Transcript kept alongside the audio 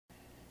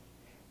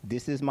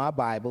This is my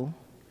Bible.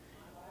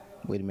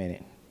 Wait a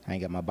minute. I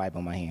ain't got my Bible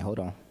in my hand. Hold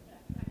on.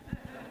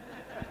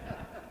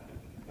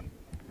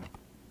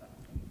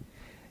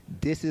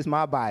 This is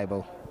my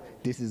Bible.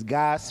 This is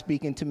God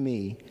speaking to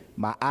me.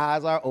 My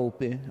eyes are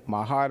open.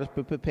 My heart is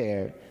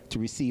prepared to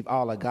receive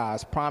all of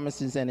God's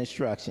promises and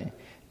instruction.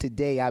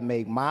 Today, I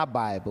make my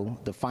Bible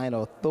the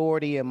final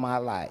authority in my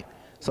life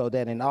so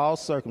that in all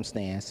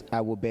circumstance,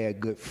 I will bear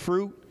good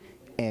fruit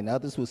and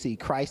others will see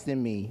Christ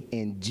in me.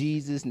 In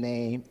Jesus'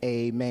 name,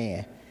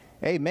 amen.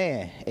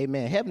 Amen.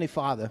 Amen. Heavenly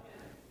Father,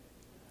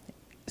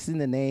 it's in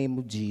the name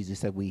of Jesus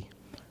that we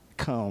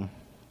come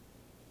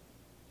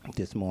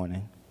this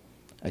morning.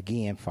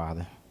 Again,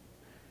 Father,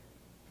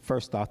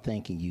 first off,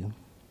 thanking you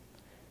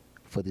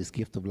for this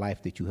gift of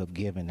life that you have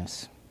given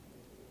us.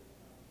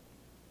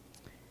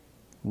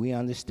 We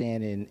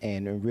understand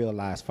and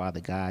realize, Father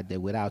God, that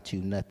without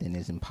you, nothing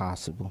is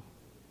impossible.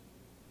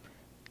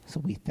 So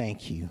we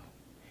thank you.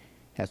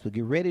 As we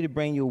get ready to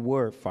bring your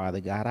word,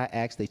 Father God, I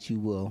ask that you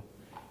will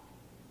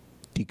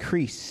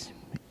decrease.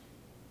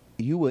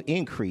 You will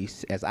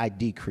increase as I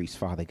decrease,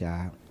 Father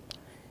God,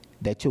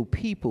 that your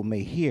people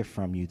may hear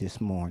from you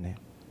this morning.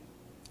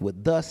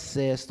 What thus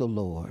says the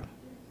Lord.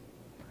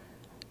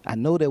 I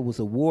know there was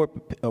a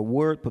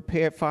word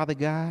prepared, Father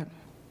God,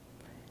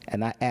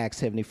 and I ask,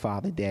 Heavenly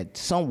Father, that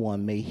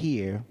someone may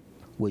hear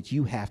what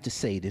you have to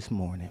say this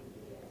morning.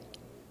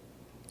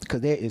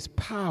 Because there is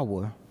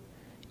power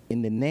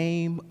in the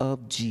name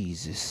of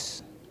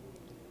Jesus.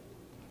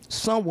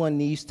 Someone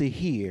needs to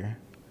hear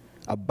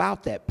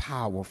about that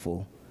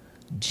powerful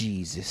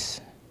Jesus,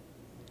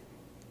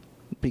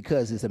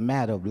 because it's a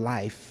matter of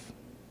life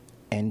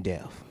and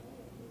death.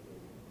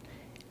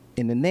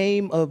 In the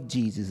name of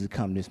Jesus, I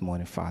come this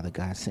morning, Father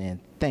God,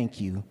 saying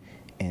thank you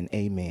and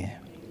amen.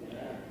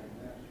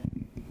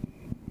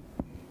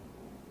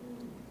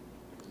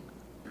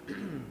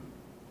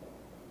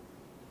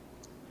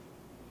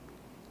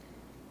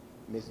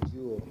 Miss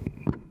Jewel.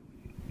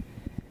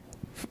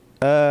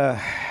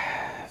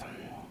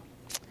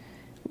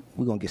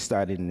 We're going to get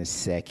started in a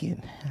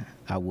second.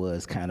 I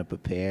was kind of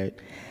prepared.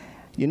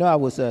 You know, I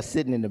was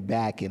sitting in the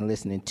back and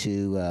listening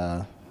to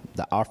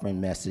the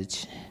offering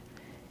message.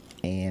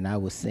 And I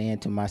was saying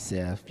to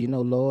myself, you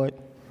know, Lord,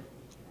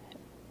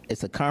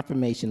 it's a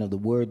confirmation of the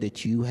word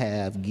that you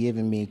have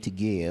given me to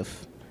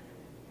give,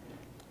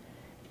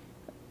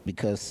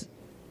 because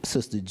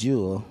Sister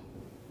Jewel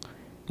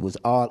was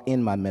all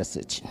in my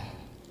message.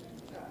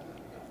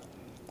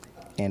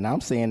 And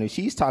I'm saying, if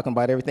she's talking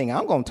about everything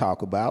I'm going to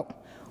talk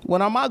about,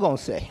 what am I going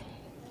to say?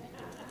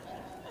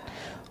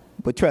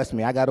 But trust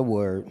me, I got a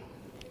word.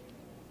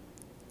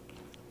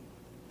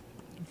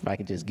 If I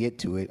can just get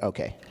to it.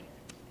 Okay.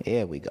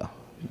 There we go.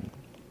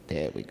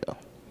 There we go.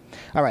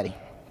 All righty.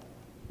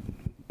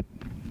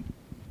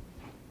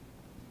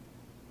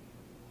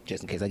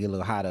 Just in case I get a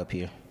little hot up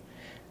here.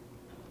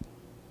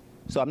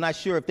 So I'm not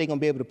sure if they're going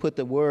to be able to put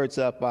the words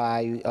up.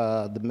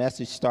 The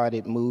message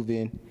started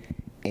moving,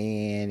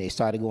 and it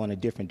started going a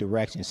different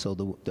direction. So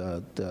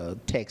the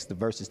text, the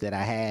verses that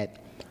I had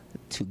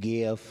to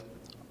give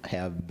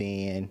have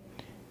been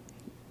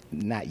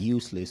not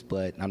useless,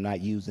 but I'm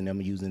not using them.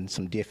 I'm using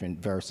some different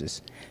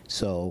verses.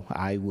 So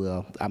I'm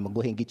going to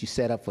go ahead and get you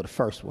set up for the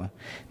first one.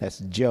 That's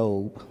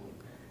Job,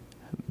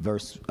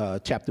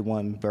 chapter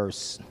 1,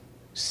 verse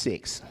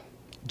 6.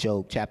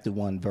 Job, chapter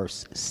 1,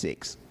 verse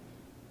 6.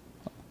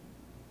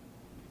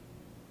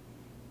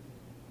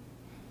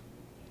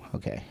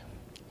 Okay.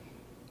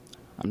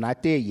 I'm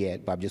not there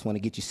yet, but I just want to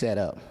get you set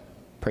up.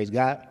 Praise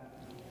God.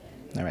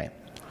 All right.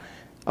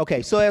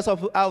 Okay, so as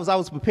I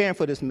was preparing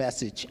for this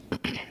message,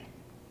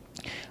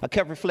 I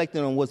kept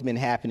reflecting on what's been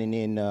happening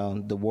in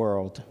the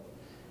world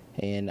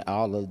and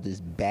all of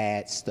this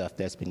bad stuff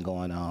that's been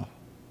going on.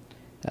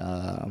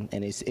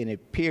 And it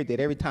appeared that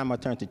every time I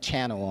turned the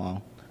channel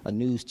on, a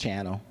news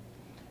channel,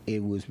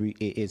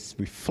 it's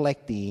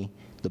reflecting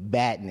the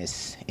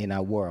badness in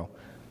our world.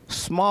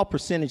 Small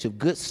percentage of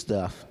good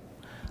stuff,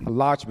 a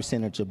large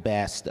percentage of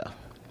bad stuff.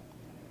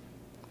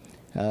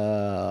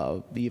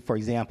 For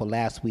example,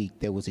 last week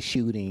there was a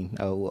shooting.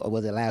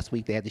 Was it last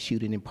week they had the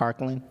shooting in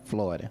Parkland,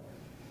 Florida?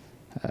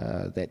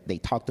 That they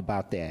talked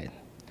about that.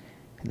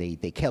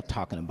 They kept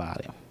talking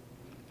about it.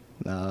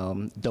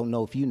 Don't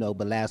know if you know,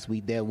 but last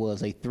week there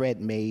was a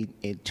threat made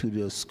to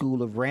the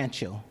school of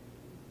Rancho.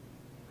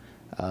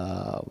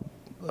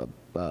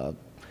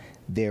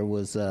 There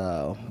was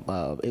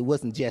it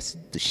wasn't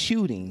just the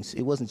shootings,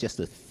 it wasn't just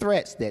the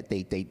threats that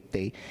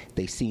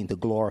they seemed to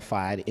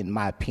glorify, in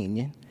my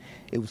opinion.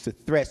 It was the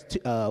threats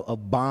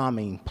of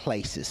bombing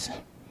places.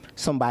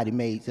 Somebody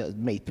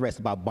made threats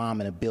about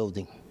bombing a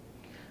building.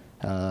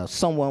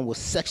 Someone was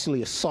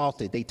sexually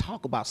assaulted. They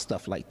talk about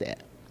stuff like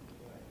that.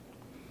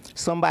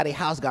 Somebody's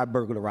house got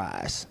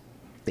burglarized.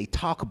 They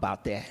talk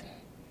about that.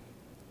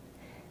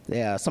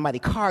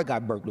 Somebody's car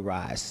got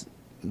burglarized.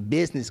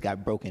 Business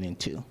got broken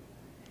into.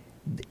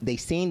 They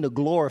seem to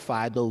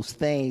glorify those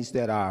things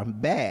that are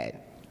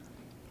bad.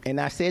 And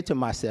I said to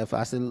myself,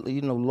 I said,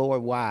 you know,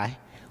 Lord, why?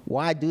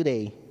 Why do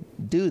they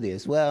do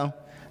this? Well,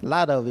 a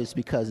lot of it's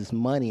because it's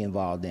money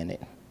involved in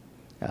it.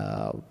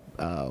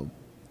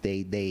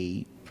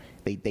 They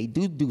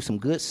do some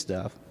good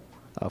stuff.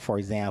 For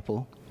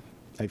example,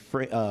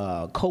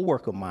 a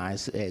co-worker of mine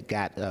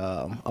got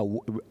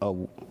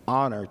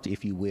honored,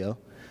 if you will,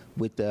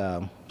 with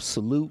the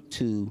salute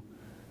to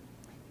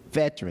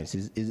veterans.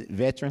 Is it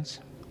veterans?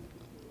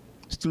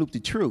 Salute to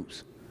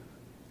troops.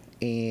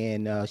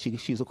 And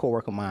she's a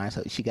co-worker of mine,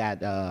 so she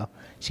got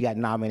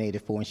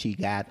nominated for, and she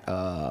got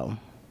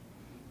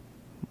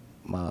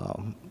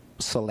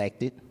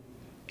selected,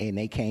 and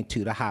they came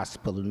to the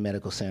hospital, the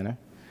medical center,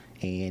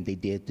 and they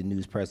did the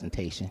news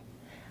presentation.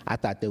 I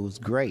thought that was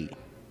great,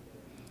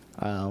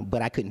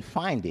 but I couldn't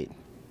find it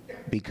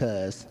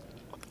because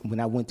when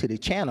I went to the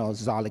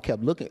channels, all I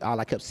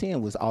kept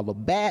seeing was all the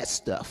bad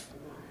stuff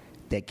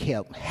that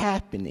kept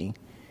happening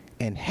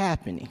and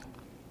happening.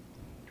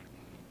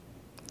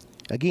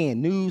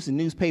 Again, news and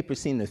newspapers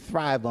seem to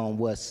thrive on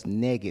what's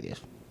negative,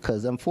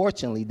 because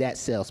unfortunately that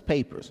sells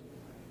papers.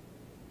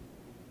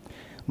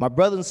 My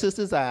brothers and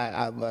sisters,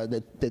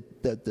 the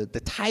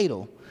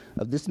title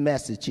of this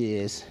message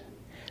is,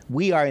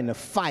 "We are in the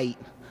fight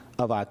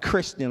of our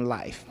Christian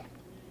life."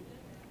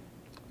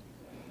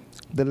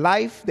 The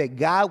life that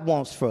God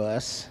wants for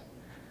us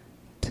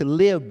to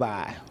live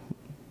by,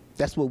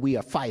 that's what we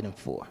are fighting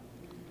for.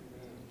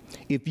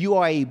 If you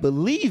are a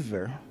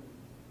believer,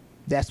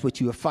 that's what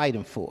you are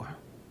fighting for.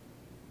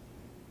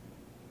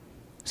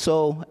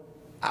 So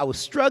I was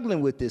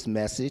struggling with this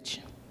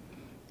message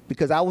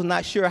because I was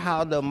not sure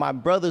how my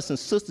brothers and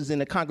sisters in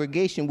the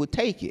congregation would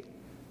take it.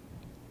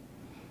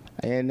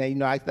 And,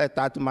 I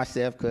thought to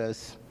myself,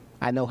 because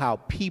I know how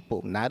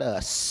people, not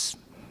us,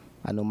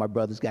 I know my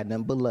brothers got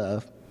nothing but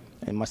love,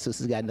 and my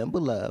sisters got nothing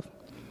but love,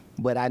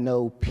 but I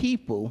know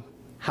people,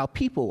 how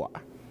people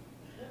are.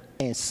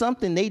 And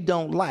something they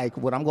don't like,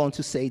 what I'm going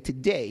to say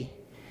today,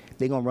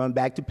 they're going to run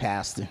back to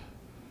Pastor.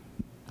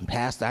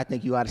 Pastor, I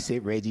think you ought to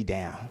sit Reggie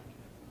down.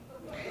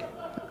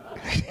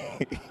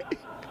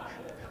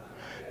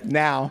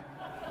 Now,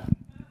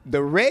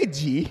 the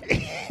Reggie,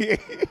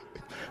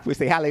 we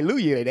say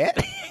hallelujah to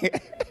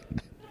that.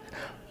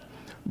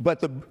 But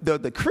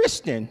the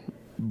Christian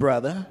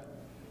brother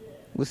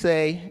would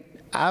say,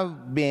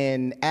 I've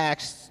been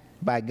asked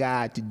by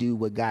God to do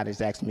what God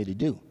has asked me to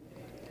do.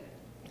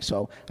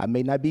 So I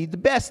may not be the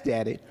best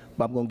at it,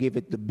 but I'm going to give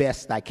it the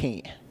best I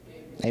can.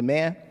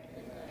 Amen?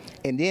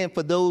 And then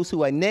for those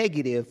who are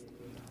negative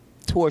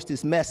towards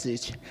this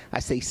message, I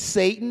say,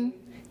 Satan,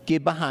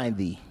 get behind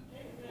thee.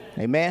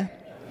 Amen?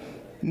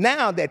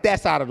 Now that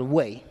that's out of the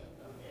way,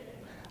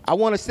 I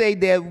want to say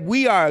that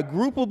we are a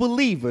group of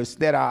believers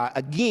that are,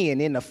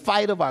 again, in the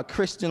fight of our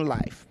Christian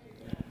life.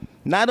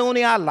 Not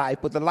only our life,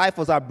 but the life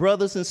of our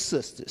brothers and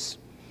sisters.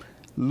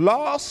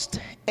 Lost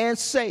and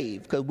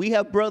saved, because we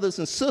have brothers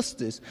and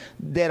sisters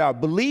that are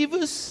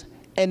believers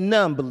and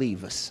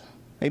non-believers.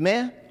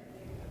 Amen?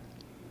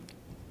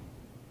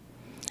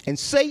 And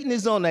Satan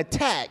is on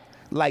attack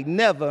like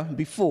never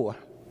before.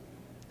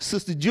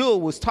 Sister Jewel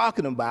was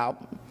talking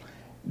about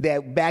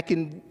that back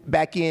in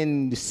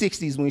the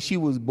 60s when she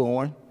was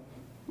born,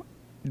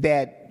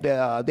 that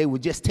they were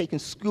just taking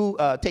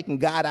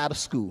God out of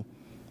school,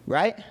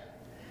 right?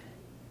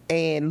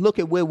 And look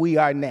at where we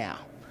are now.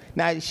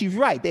 Now, she's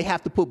right. They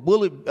have to put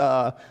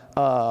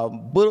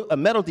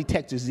metal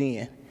detectors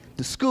in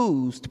the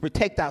schools to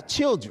protect our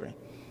children.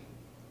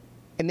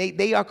 And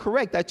they are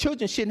correct. Our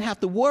children shouldn't have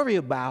to worry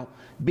about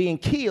being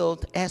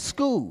killed at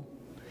school.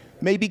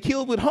 Maybe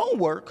killed with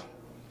homework,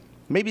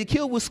 maybe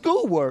killed with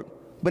schoolwork,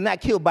 but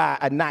not killed by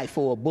a knife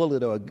or a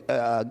bullet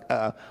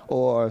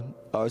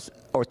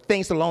or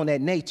things along that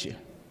nature.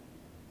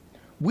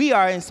 We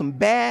are in some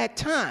bad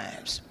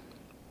times.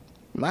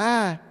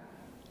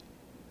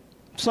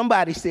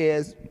 Somebody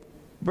says,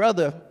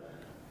 Brother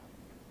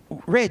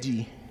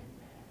Reggie,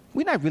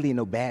 we're not really in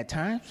no bad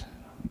times.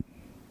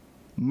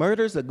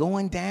 Murders are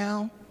going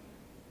down.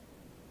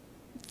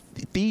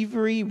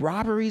 Thievery,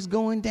 robberies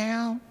going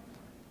down.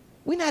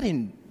 We're not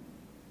in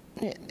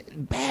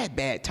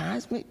bad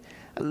times.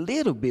 A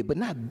little bit, but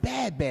not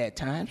bad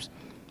times.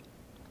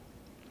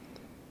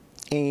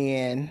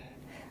 And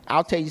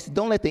I'll tell you,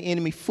 don't let the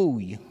enemy fool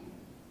you.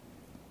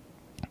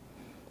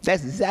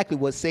 That's exactly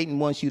what Satan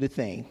wants you to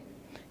think.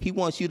 He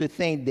wants you to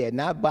think that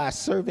not by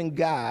serving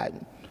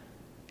God,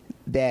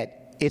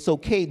 that it's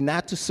okay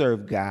not to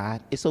serve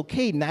God. It's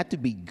okay not to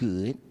be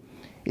good.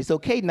 It's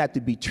okay not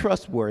to be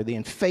trustworthy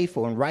and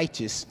faithful and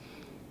righteous,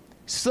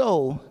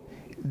 so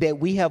that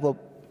we have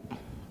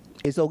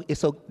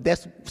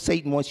that's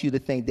Satan wants you to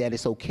think that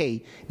it's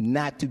okay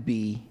not to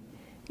be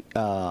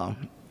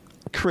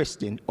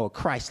Christian or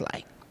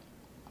Christ-like.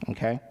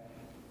 Okay?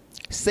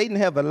 Satan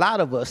have a lot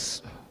of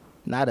us,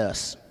 not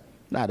us,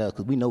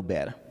 because we know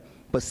better.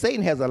 But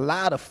Satan has a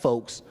lot of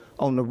folks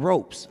on the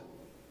ropes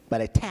by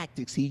the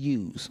tactics he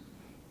used.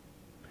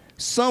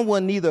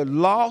 Someone either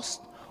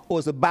lost or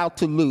is about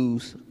to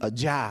lose a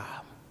job.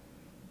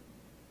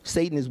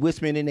 Satan is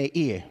whispering in their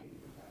ear,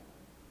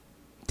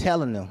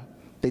 telling them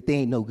that they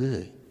ain't no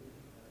good.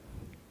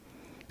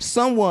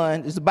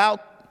 Someone is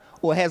about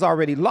or has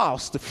already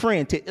lost a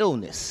friend to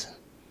illness.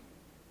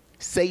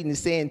 Satan is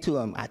saying to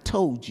him, I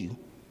told you.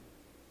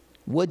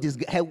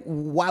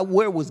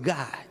 Where was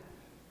God?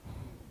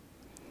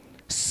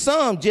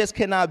 Some just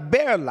cannot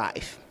bear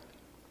life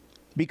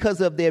because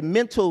of their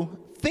mental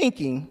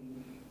thinking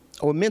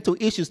or mental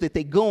issues that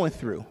they're going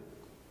through.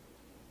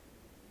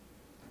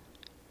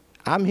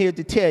 I'm here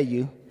to tell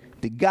you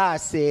that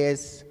God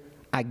says,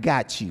 I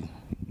got you.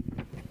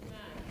 I'm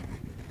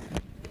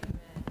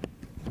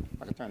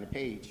about to turn the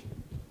page.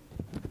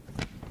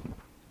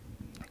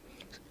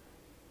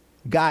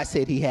 God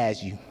said he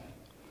has you.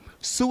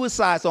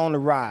 Suicide's on the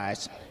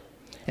rise.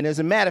 And as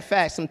a matter of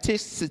fact, some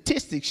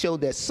statistics show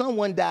that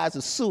someone dies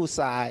of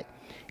suicide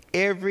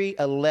every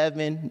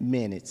 11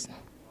 minutes.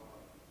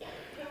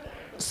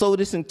 So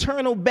this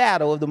internal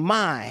battle of the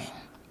mind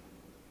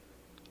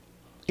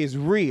is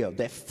real.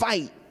 That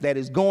fight that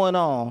is going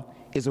on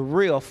is a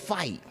real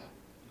fight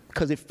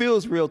because it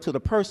feels real to the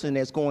person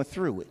that's going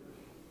through it.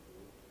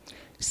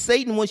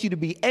 Satan wants you to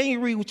be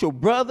angry with your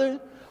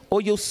brother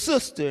or your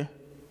sister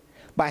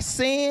by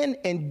saying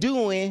and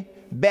doing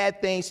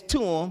bad things to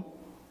them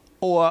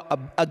or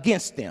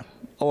against them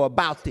or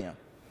about them,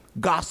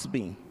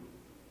 gossiping.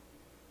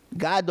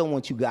 God don't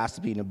want you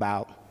gossiping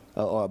about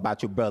or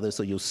about your brothers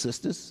or your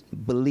sisters,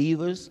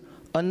 believers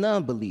or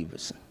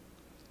non-believers.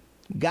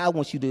 God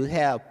wants you to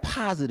have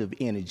positive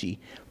energy,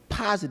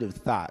 positive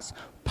thoughts,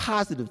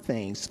 positive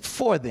things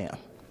for them.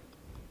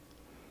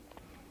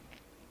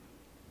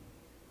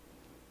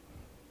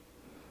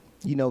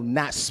 You know,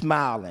 not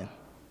smiling.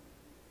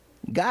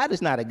 God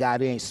is not a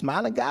God that ain't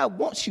smiling. God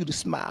wants you to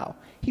smile.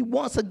 He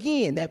wants,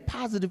 again, that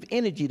positive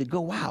energy to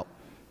go out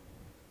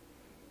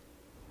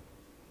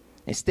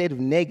instead of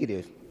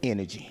negative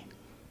energy.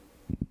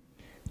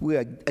 We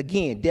are,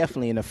 again,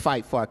 definitely in a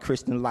fight for our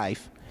Christian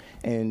life,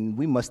 and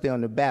we must stay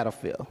on the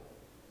battlefield.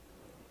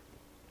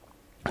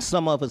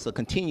 Some of us are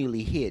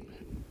continually hit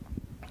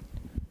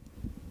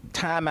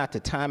time after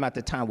time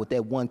after time with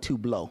that 1-2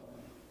 blow.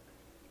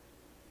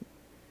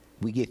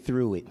 We get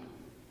through it,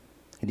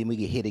 and then we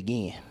get hit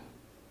again.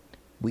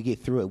 We get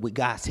through it with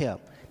God's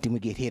help, then we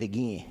get hit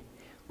again.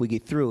 We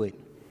get through it,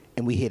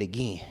 and we hit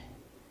again.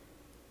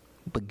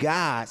 But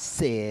God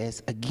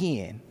says,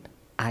 again,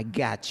 I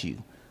got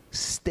you.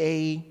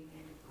 Stay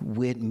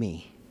with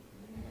me.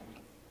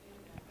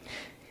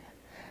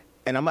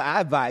 And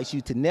I advise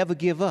you to never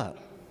give up.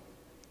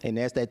 And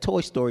as that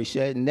Toy Story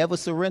said, never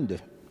surrender.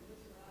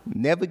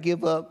 Never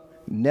give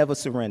up, never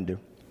surrender.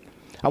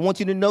 I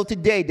want you to know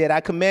today that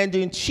our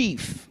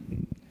commander-in-chief,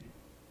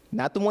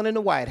 not the one in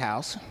the White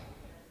House,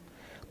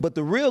 but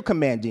the real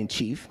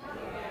commander-in-chief,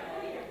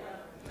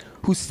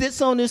 who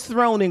sits on his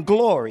throne in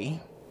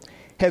glory,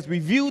 has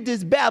reviewed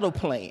this battle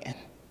plan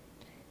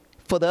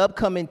for the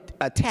upcoming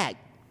attack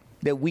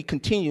that we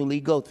continually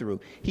go through.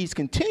 He's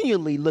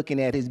continually looking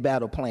at his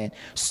battle plan,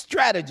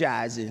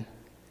 strategizing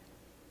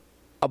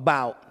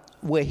about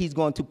where he's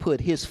going to put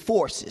his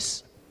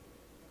forces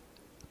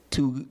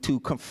to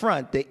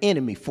confront the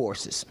enemy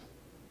forces.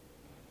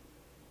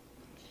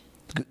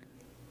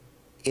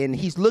 And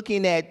he's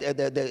looking at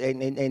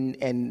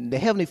the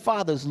Heavenly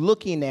Father's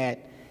looking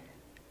at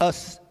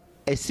us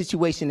a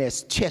situation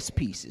as chess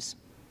pieces.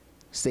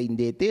 Satan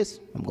did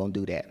this, I'm going to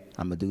do that.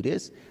 I'm going to do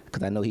this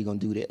because I know he's going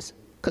to do this.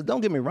 Because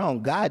don't get me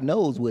wrong, God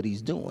knows what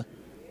he's doing.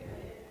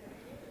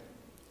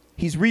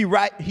 He's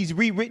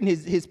rewritten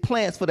his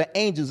plans for the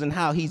angels and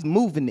how he's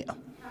moving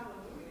them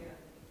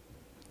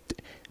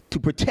to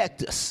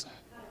protect us.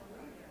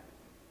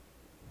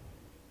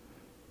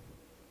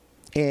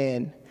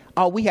 And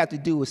all we have to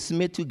do is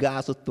submit to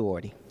God's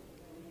authority.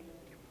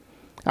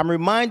 I'm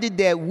reminded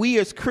that we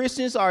as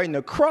Christians are in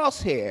the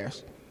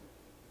crosshairs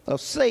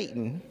of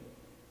Satan.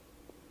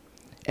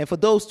 And for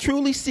those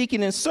truly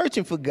seeking and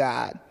searching for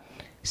God,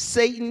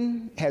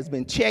 Satan has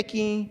been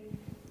checking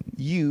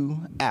you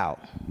out.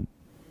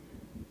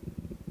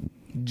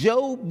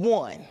 Job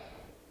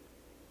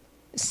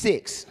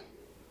 1:6,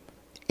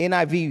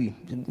 NIV,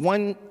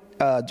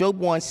 Job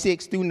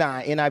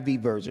 1:6-9, NIV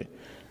version.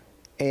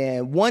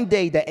 And one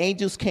day the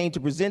angels came to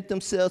present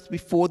themselves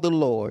before the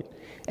Lord,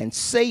 and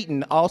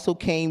Satan also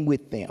came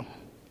with them.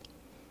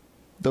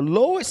 The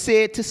Lord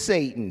said to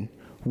Satan,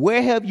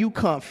 "Where have you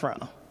come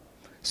from?"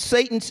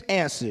 Satan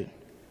answered,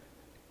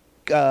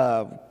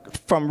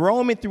 "From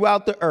roaming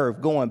throughout the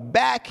earth, going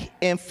back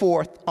and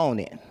forth on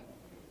it."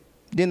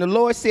 Then the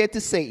Lord said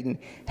to Satan,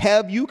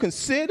 "Have you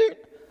considered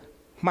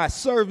my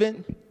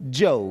servant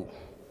Job?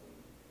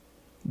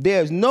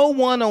 There's no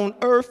one on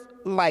earth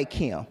like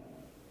him.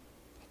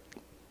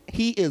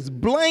 He is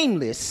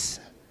blameless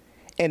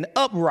and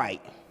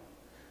upright."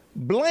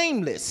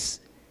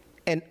 Blameless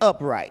and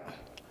upright.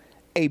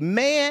 A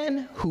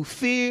man who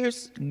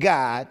fears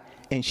God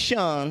and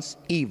shuns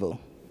evil.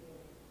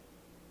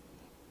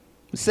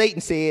 Satan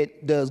said,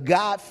 does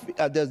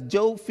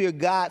Job fear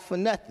God for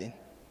nothing?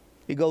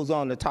 He goes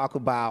on to talk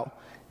about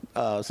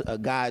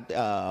God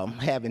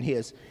having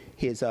his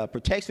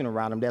protection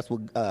around him. That's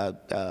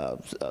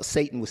what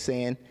Satan was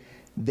saying,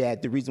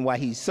 that the reason why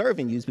he's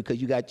serving you is because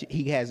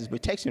he has his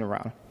protection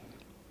around him.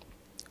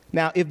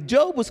 Now, if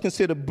Job was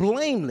considered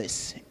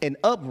blameless and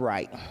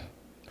upright,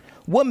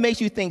 What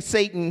makes you think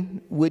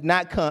Satan would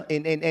not come,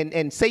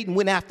 and Satan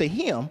went after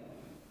him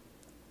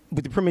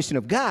with the permission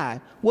of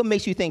God? What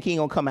makes you think he ain't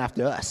going to come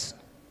after us?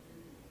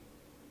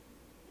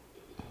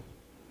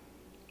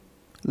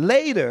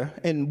 Later,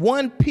 in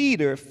 1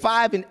 Peter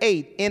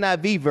 5:8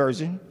 NIV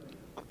version,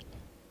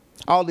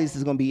 all this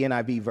is going to be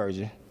NIV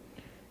version,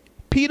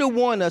 Peter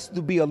warned us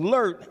to be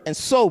alert and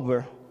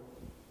sober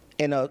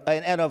and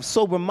of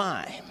sober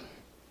mind.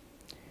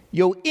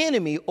 Your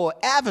enemy or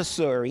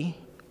adversary,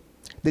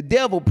 the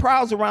devil,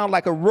 prowls around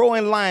like a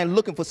roaring lion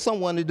looking for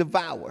someone to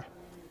devour.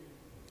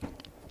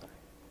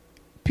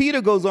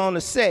 Peter goes on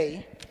to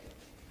say,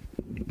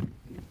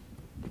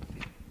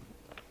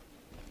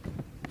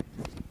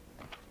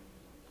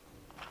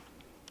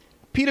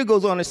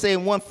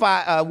 in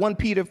 1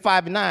 Peter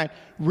 5:9,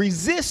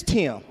 resist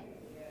him,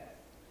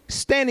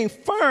 standing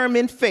firm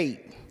in faith,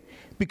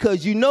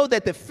 because you know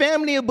that the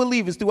family of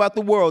believers throughout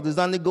the world is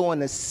undergoing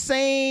the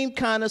same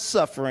kind of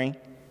suffering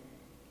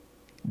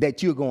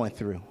that you're going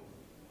through.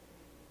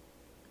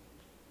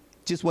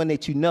 Just want to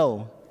let you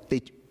know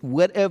that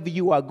whatever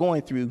you are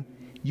going through,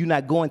 you're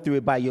not going through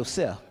it by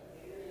yourself.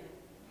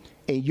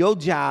 And your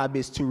job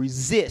is to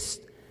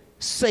resist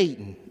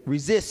Satan,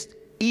 resist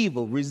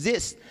evil,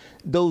 resist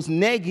those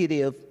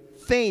negative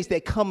things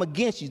that come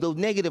against you, those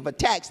negative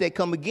attacks that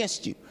come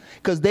against you,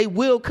 because they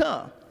will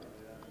come.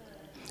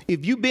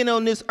 If you've been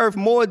on this earth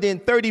more than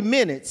 30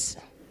 minutes,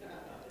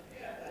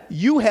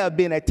 you have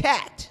been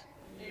attacked.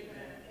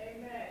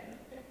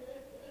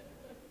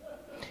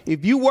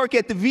 If you work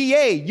at the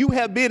VA, you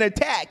have been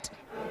attacked.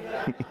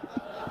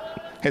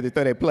 Had to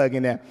throw that plug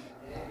in there.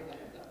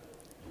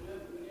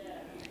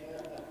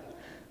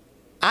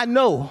 I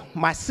know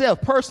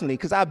myself personally,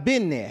 because I've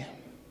been there.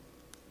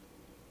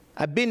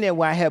 I've been there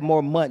where I had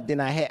more money than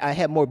I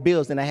had more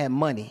bills than I had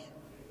money.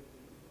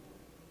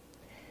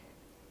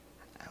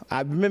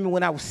 I remember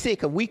when I was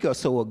sick a week or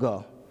so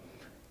ago,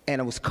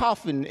 and I was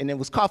coughing, and it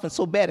was coughing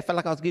so bad, it felt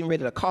like I was getting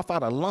ready to cough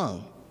out a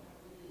lung.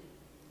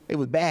 It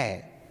was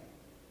bad.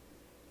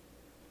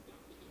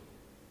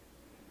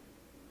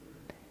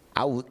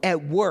 I was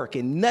at work,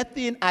 and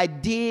nothing I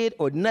did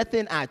or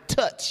nothing I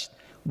touched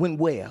went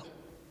well.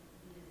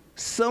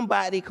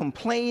 Somebody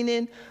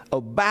complaining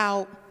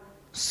about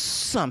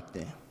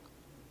something.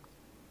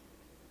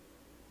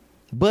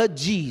 But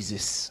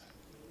Jesus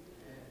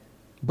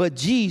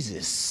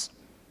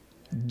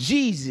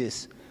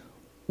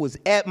was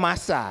at my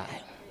side.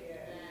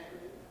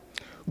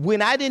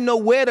 When I didn't know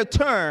where to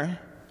turn,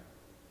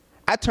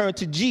 I turned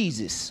to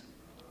Jesus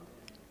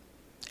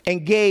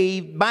and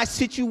gave my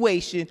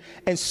situation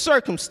and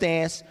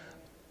circumstance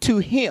to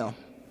him.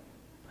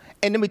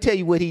 And let me tell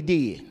you what he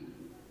did.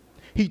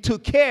 He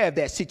took care of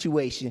that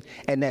situation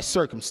and that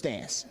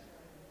circumstance.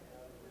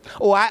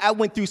 Oh, I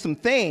went through some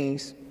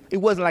things. It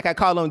wasn't like I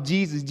called on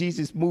Jesus.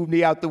 Jesus moved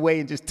me out the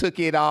way and just took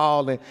it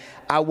all, and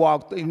I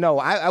walked. No,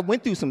 I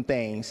went through some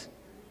things.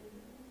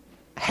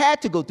 I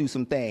had to go through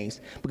some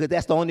things because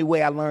that's the only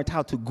way I learned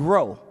how to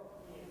grow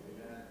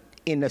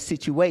in a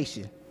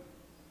situation.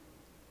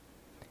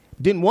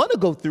 Didn't want to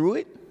go through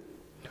it,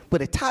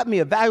 but it taught me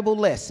a valuable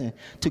lesson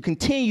to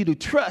continue to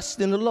trust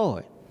in the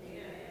Lord,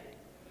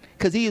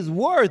 because he is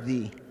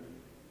worthy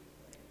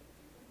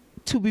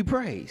to be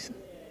praised.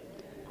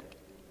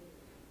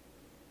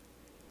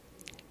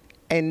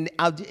 And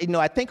I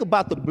think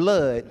about the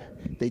blood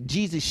that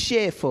Jesus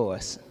shed for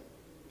us.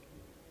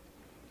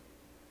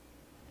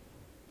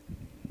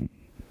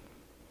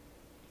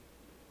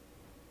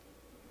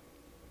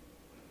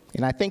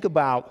 And I think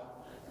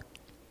about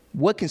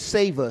what can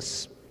save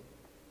us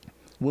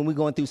when we're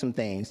going through some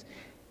things.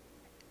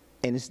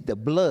 And it's the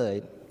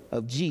blood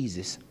of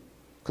Jesus.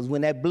 Because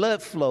when that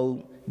blood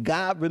flowed,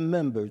 God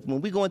remembers.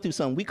 When we're going through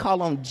something, we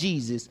call on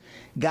Jesus.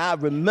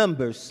 God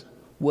remembers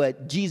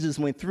what Jesus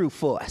went through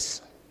for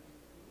us.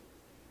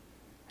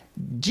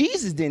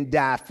 Jesus didn't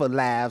die for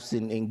laughs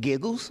and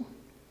giggles.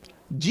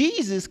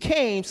 Jesus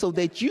came so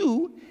that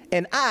you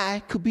and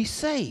I could be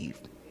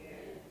saved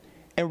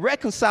and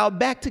reconciled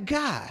back to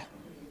God.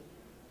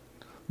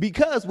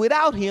 Because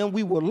without him,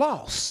 we were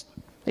lost.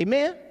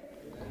 Amen?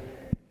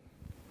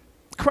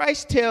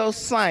 Christ tells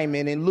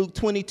Simon in Luke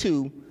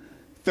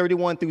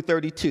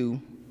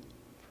 22:31-32,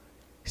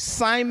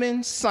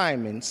 Simon,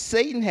 Simon,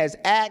 Satan has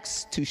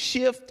asked to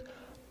sift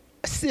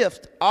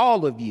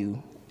all of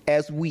you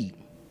as wheat.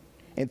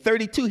 In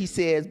 32, he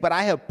says, but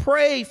I have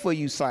prayed for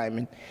you,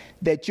 Simon,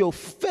 that your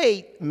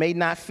faith may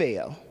not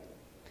fail.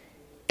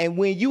 And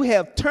when you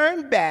have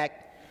turned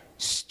back,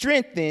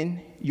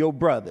 strengthen your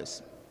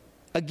brothers.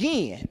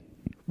 Again,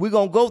 we're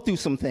going to go through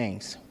some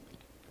things.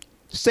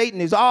 Satan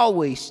is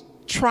always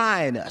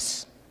trying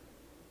us.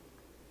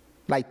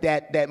 Like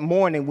that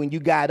morning when you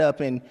got up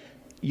and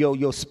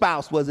your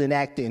spouse wasn't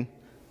acting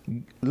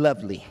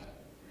lovely.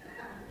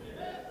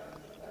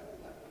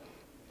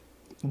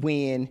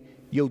 When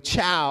your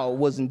child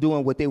wasn't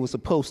doing what they were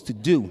supposed to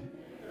do.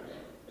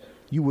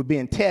 You were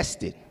being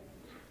tested.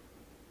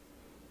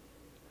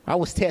 I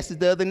was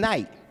tested the other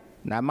night.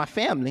 Not my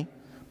family,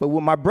 but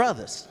with my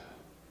brothers.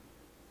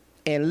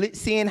 And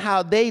seeing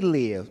how they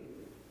live.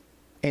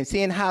 and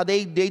seeing how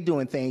they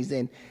doing things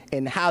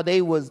and how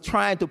they was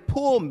trying to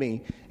pull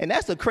me. And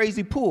that's a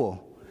crazy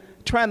pull,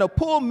 trying to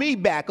pull me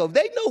back over.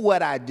 They know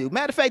what I do.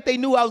 Matter of fact, they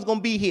knew I was going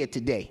to be here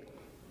today.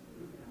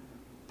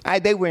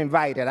 They were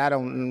invited. I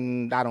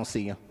don't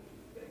see them.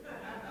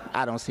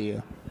 I don't see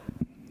them.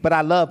 But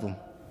I love them.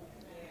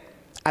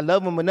 I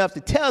love them enough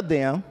to tell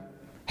them,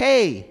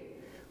 hey,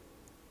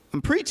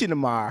 I'm preaching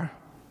tomorrow.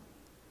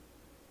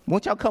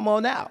 Won't y'all come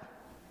on out?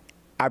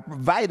 I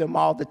invite them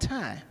all the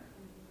time.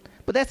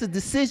 But that's a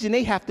decision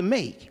they have to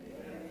make.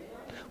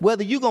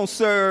 Whether you're going to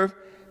serve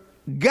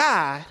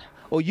God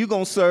or you're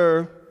going to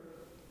serve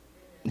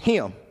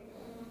him.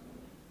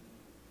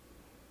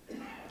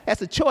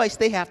 That's a choice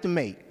they have to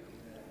make.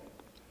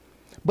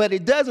 But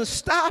it doesn't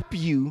stop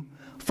you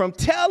from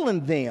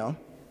telling them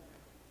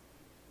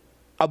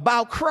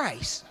about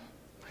Christ.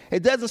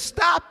 It doesn't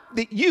stop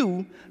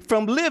you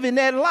from living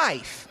that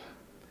life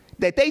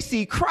that they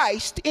see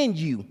Christ in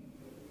you.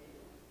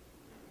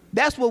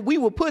 That's what we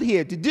were put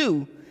here to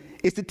do,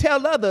 is to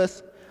tell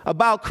others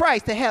about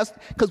Christ,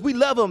 because we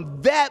love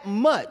him that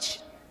much.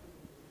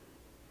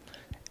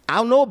 I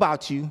don't know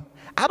about you.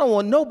 I don't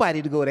want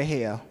nobody to go to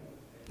hell.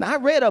 Now, I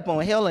read up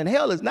on hell, and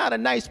hell is not a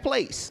nice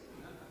place.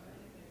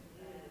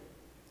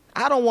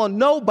 I don't want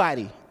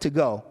nobody to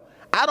go.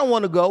 I don't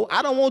want to go.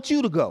 I don't want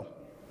you to go.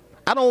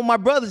 I don't want my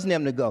brothers and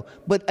them to go.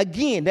 But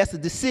again, that's a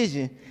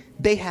decision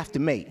they have to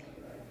make.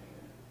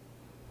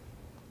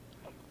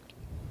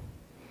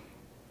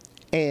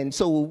 And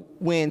so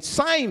when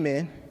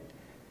Simon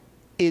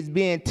is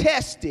being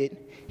tested,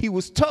 he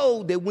was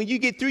told that when you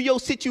get through your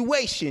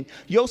situation,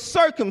 your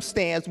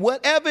circumstance,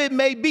 whatever it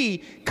may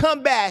be,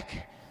 come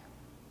back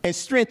and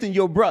strengthen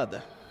your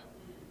brother.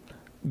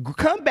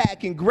 Come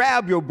back and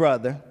grab your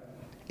brother.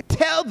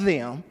 Tell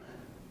them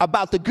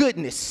about the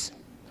goodness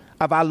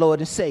of our Lord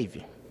and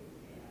Savior,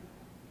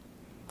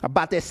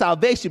 about that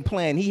salvation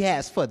plan he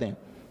has for them.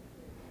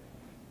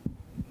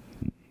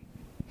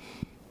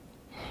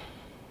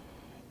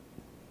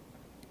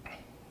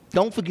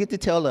 Don't forget to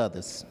tell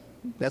others.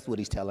 That's what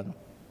he's telling them.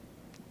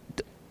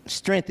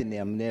 Strengthen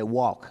them in their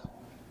walk,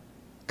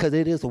 because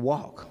it is a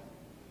walk.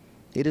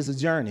 It is a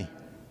journey.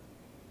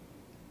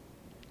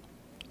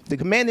 The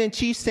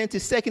commander-in-chief sent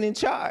his second in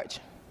charge,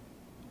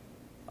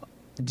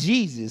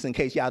 Jesus, in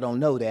case y'all don't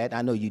know that,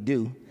 I know you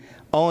do,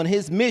 on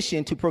his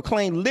mission to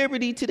proclaim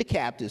liberty to the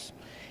captives.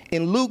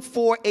 In Luke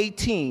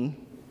 4:18,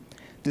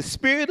 the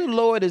Spirit of the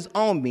Lord is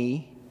on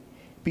me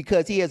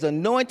because he has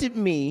anointed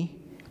me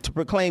to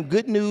proclaim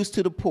good news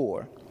to the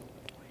poor.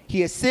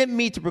 He has sent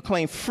me to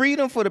proclaim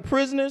freedom for the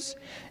prisoners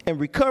and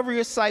recovery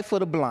of sight for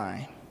the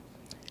blind,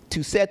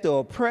 to set the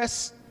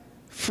oppressed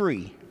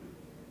free.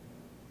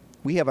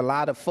 We have a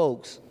lot of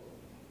folks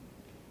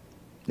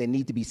that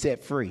need to be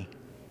set free.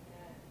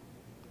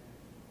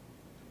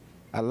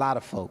 A lot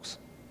of folks.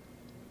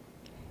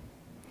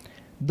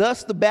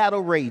 Thus the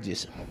battle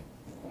rages.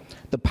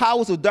 The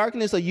powers of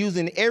darkness are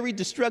using every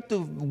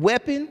destructive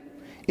weapon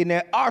in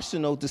their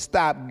arsenal to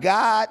stop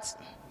God's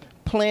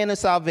plan of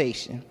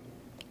salvation.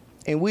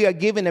 And we are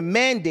given a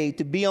mandate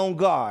to be on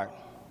guard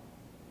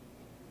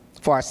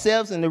for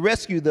ourselves and to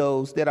rescue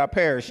those that are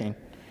perishing.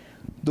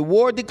 The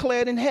war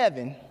declared in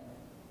heaven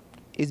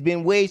is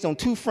being waged on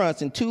two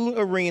fronts, in two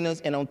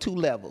arenas, and on two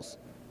levels.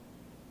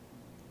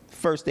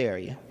 First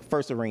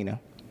arena.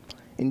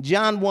 In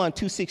John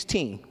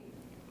 1:2-16,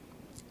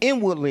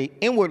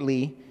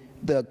 inwardly,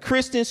 the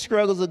Christian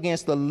struggles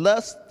against the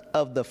lust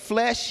of the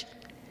flesh,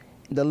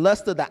 the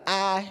lust of the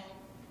eye,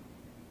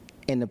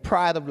 and the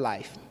pride of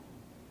life.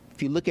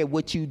 If you look at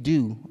what you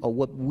do, or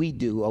what we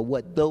do, or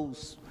what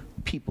those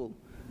people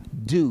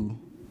do,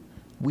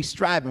 we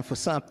striving for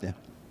something.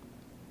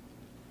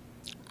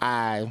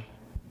 I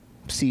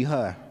see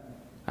her.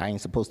 I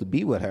ain't supposed to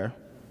be with her.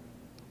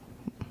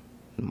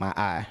 My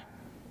eye.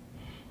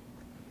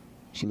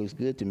 She looks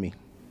good to me.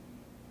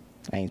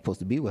 I ain't supposed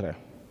to be with her.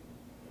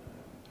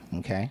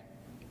 Okay?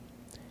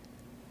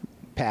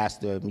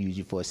 Pastor, let me use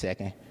you for a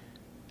second.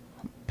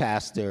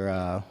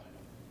 Pastor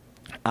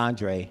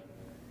Andre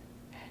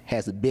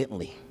has a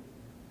Bentley.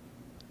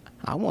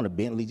 I want a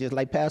Bentley just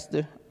like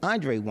Pastor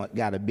Andre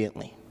got a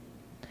Bentley.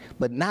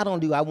 But not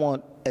only do I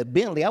want a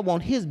Bentley, I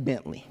want his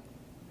Bentley.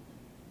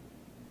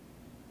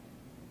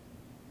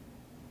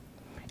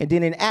 And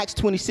then in Acts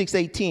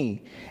 26:18,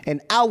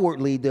 and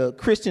outwardly the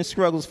Christian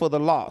struggles for the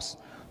lost,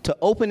 to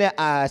open their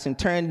eyes and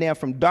turn them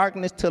from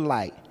darkness to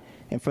light,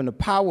 and from the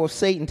power of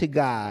Satan to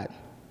God,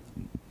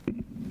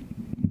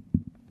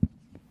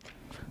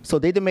 so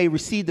they may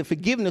receive the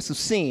forgiveness of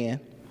sin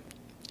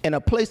and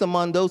a place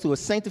among those who are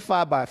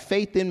sanctified by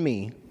faith in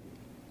me.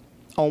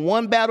 On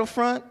one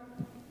battlefront,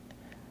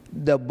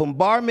 the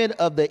bombardment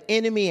of the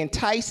enemy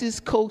entices,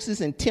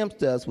 coaxes, and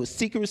tempts us with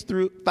secret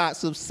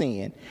thoughts of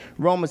sin.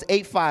 Romans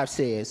 8:5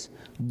 says,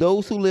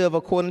 those who live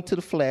according to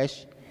the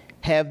flesh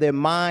have their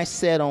mind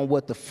set on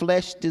what the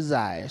flesh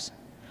desires.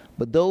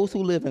 But those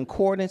who live in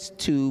accordance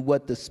to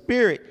what the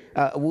Spirit,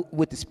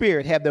 with the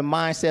Spirit, have their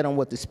mind set on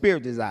what the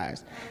Spirit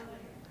desires.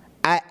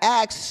 I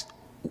ask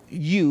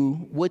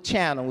you, what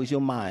channel is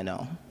your mind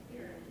on?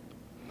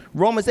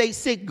 Romans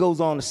 8:6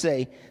 goes on to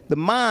say, the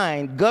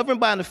mind governed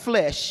by the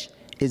flesh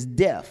is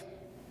death,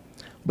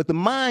 but the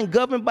mind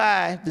governed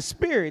by the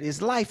Spirit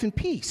is life and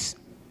peace.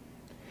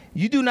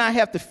 You do not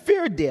have to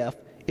fear death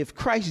if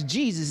Christ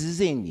Jesus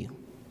is in you.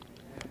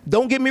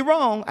 Don't get me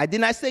wrong, I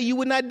did not say you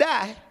would not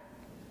die.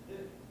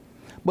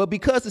 But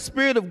because the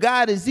Spirit of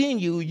God is in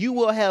you, you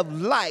will have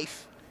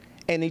life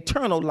and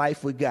eternal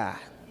life with God.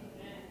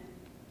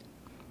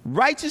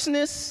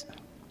 Righteousness,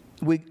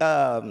 with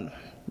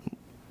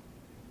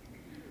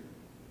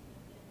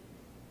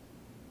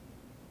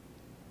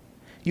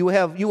you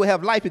will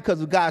have life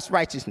because of God's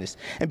righteousness.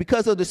 And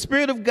because of the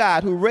Spirit of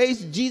God who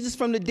raised Jesus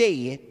from the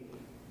dead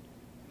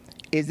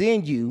is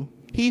in you,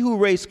 he who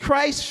raised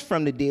Christ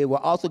from the dead will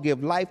also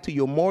give life to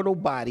your mortal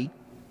body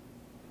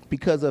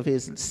because of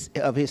his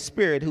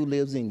Spirit who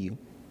lives in you.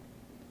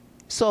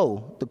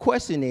 So the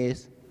question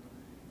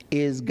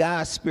is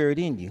God's Spirit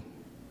in you?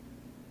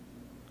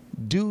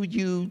 Do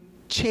you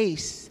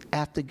chase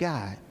after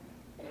God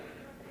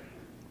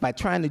by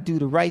trying to do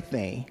the right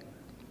thing?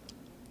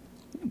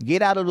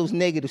 Get out of those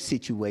negative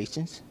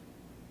situations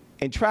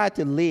and try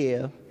to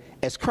live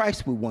as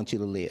Christ would want you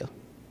to live.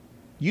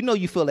 You know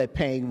you feel that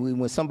pain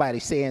when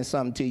somebody's saying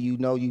something to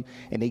you,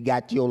 and they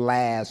got your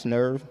last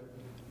nerve.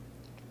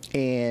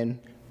 And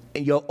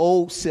your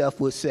old self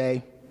would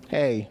say,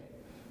 hey,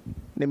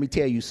 let me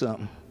tell you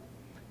something.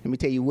 Let me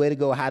tell you where to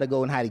go,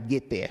 and how to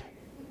get there.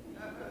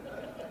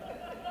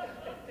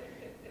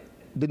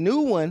 The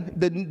new one,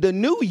 the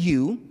new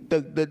you,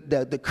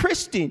 the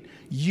Christian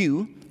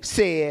you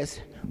says,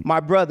 my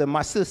brother,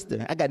 my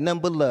sister, I got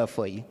nothing but love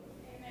for you.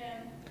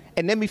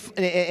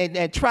 Amen.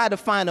 And try to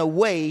find a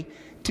way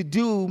to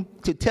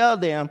tell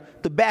them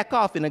to back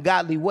off in a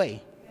godly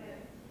way.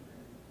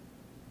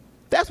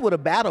 That's what a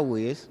battle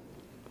is.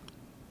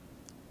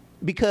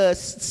 Because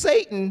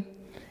Satan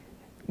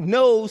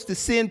knows to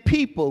send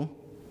people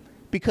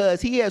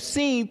because he has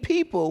seen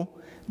people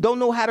don't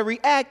know how to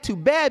react to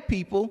bad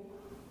people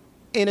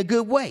in a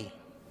good way.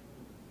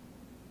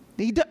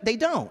 They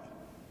don't.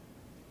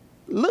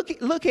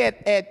 Look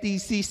at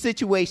these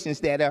situations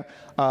that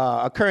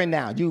are occurring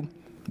now.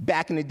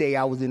 Back in the day,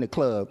 I was in the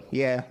club.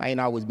 Yeah, I ain't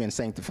always been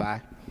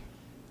sanctified.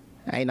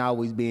 I ain't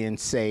always been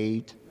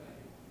saved.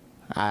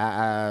 There's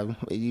a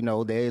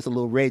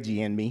little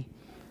Reggie in me.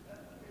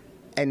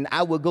 And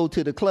I would go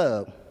to the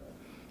club.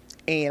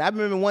 And I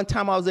remember one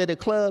time I was at a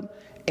club,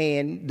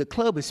 and the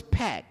club is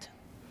packed.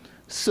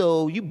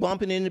 So you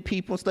bumping into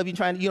people and stuff.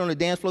 You're on the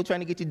dance floor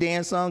trying to get your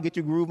dance on, get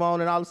your groove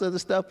on, and all this other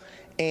stuff.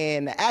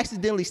 And I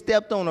accidentally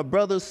stepped on a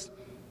brother's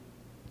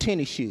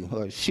tennis shoe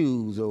or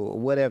shoes or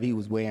whatever he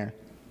was wearing.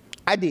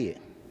 I did.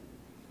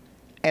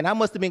 And I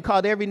must have been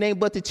called every name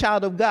but the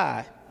child of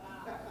God.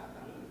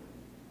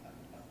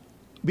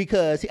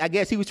 Because I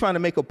guess he was trying to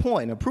make a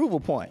point, prove a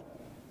point.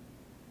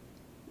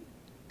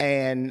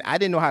 And I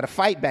didn't know how to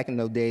fight back in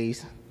those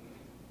days.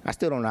 I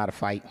still don't know how to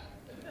fight.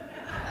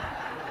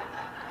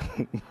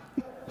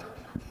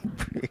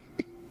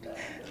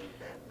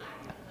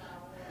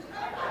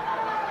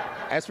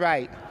 That's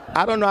right.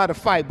 I don't know how to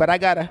fight, but I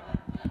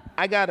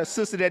got a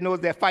sister that knows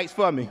that fights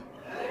for me.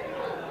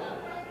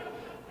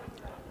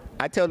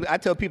 I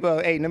tell people,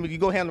 hey,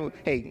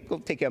 you go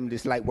take care of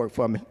this light work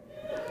for me.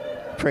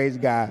 Praise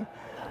God.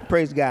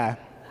 Praise God.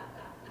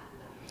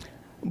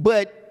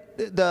 But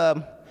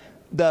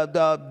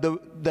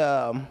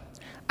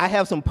I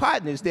have some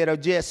partners that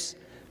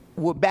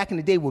are back in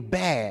the day were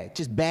bad,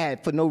 just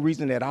bad for no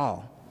reason at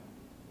all.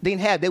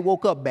 They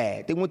woke up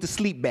bad. They went to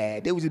sleep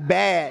bad. They was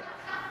bad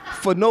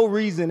for no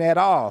reason at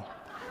all.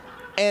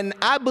 And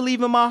I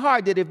believe in my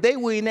heart that if they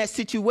were in that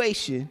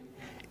situation,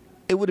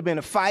 it would have been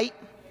a fight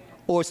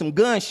or some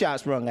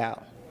gunshots rung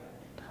out.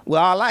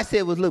 Well, all I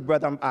said was, look,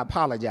 brother, I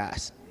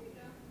apologize.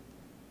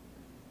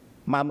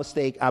 My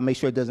mistake, I'll make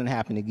sure it doesn't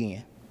happen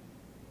again.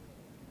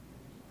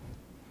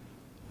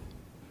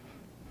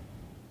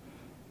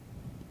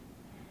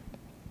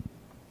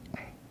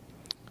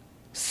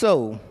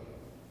 So,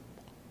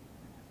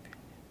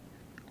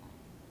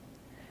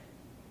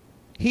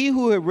 he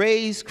who had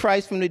raised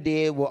Christ from the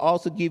dead will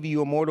also give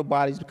you immortal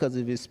bodies because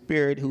of his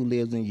Spirit who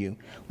lives in you.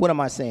 What am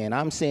I saying?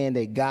 I'm saying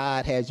that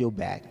God has your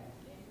back.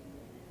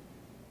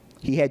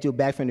 He had your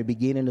back from the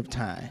beginning of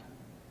time.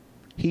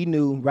 He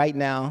knew right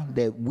now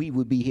that we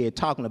would be here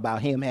talking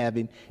about him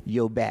having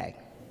your back.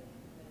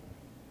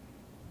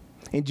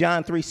 In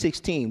John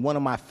 3:16, one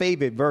of my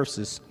favorite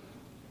verses,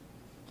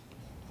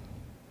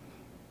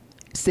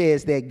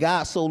 says that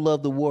God so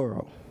loved the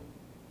world.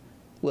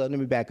 Well, let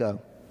me back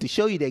up. To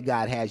show you that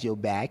God has your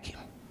back,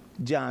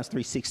 John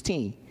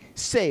 3:16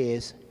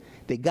 says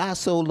that God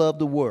so loved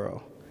the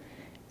world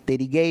that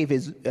he gave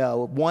his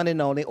one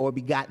and only or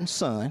begotten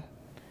Son,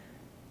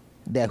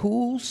 that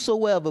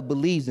whosoever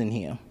believes in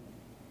him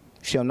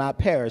shall not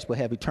perish but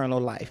have eternal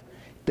life.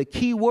 The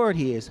key word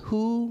here is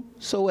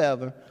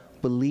whosoever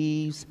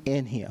believes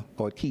in him,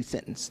 or key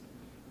sentence.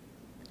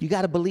 You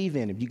got to believe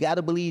in him. You got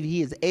to believe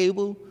he is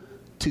able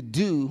to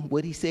do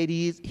what he said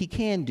he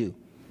can do.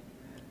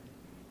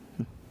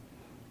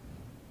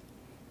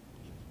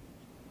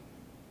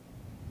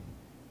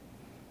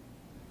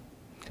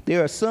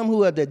 There are some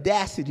who have the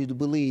audacity to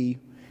believe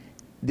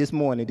this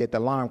morning that the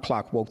alarm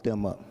clock woke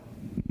them up.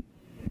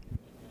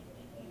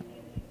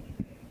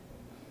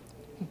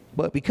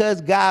 But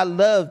because God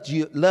loved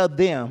you,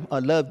 loved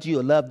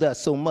us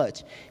so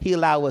much, he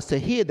allowed us to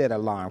hear that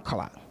alarm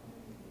clock.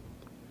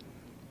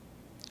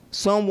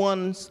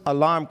 Someone's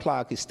alarm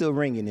clock is still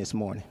ringing this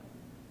morning,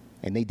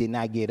 and they did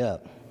not get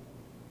up.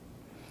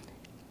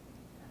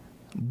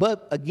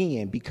 But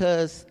again,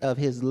 because of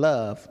his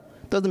love,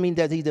 doesn't mean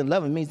that he didn't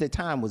love him, it means that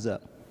time was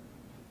up.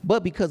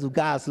 But because of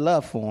God's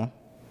love for him,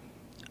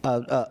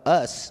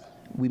 us,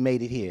 we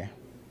made it here.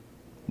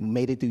 We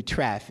made it through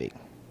traffic.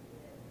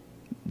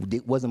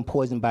 It wasn't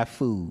poisoned by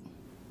food.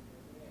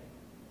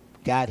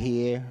 Got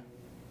here.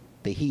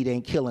 The heat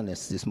ain't killing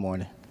us this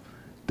morning.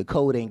 The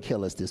cold ain't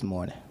kill us this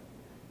morning.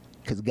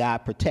 Because God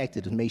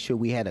protected us, made sure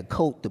we had a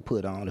coat to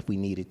put on if we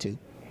needed to.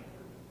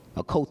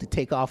 A coat to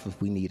take off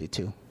if we needed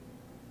to.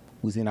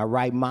 Was in our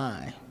right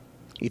mind.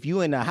 If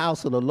you're in the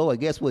house of the Lord,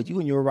 guess what? You're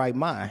in your right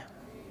mind.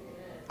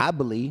 I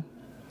believe.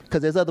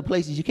 Because there's other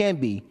places you can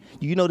be.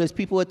 You know there's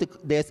people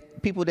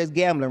that's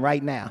gambling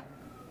right now.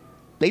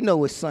 They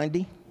know it's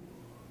Sunday.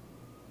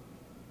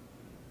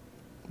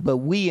 But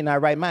we in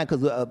our right mind,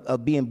 because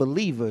of being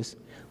believers,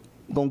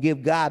 going to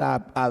give God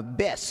our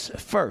best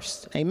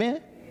first.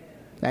 Amen?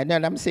 Now,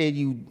 I'm saying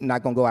you're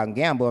not going to go out and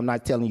gamble. I'm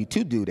not telling you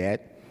to do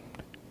that.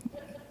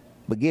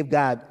 But give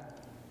God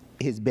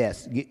his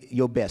best,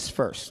 your best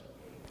first.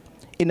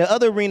 In the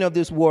other arena of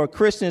this war,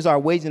 Christians are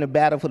waging a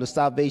battle for the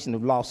salvation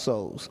of lost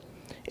souls.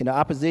 In the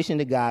opposition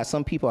to God,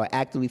 some people are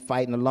actively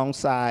fighting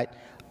alongside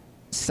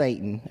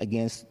Satan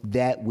against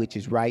that which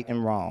is right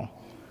and wrong.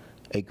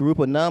 A group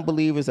of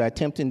non-believers are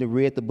attempting to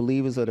rid the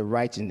believers of the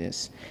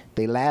righteousness.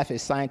 They laugh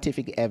at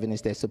scientific evidence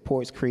that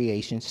supports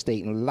creation,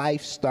 stating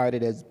life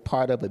started as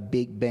part of a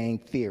Big Bang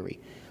theory.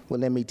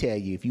 Well, let me tell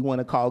you, if you want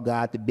to call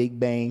God the Big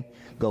Bang,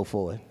 go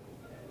for it.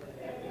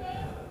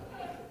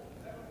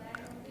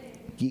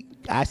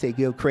 I say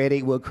give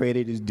credit where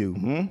credit is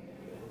due.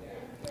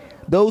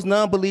 Those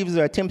non-believers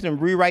are attempting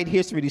to rewrite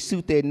history to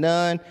suit their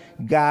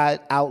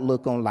non-God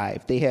outlook on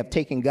life. They have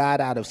taken God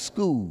out of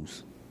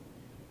schools.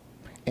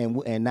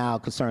 And now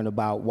concerned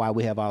about why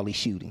we have all these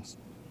shootings.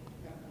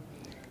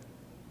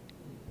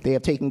 They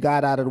have taken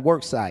God out of the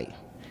work site,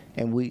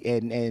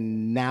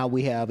 and now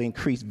we have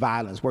increased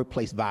violence,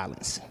 workplace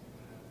violence,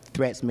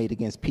 threats made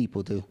against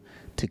people to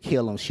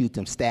kill them, shoot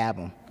them, stab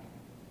them.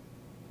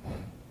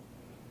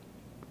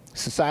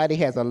 Society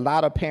has a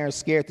lot of parents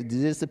scared to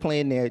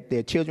discipline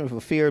their children for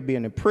fear of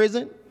being in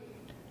prison.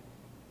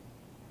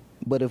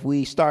 But if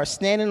we start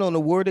standing on the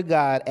word of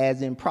God,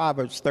 as in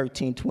Proverbs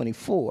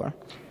 13:24,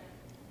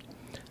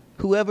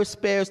 whoever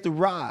spares the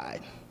rod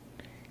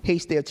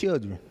hates their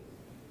children.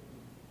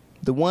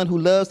 The one who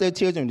loves their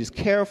children is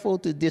careful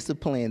to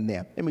discipline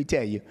them. Let me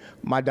tell you,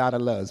 my daughter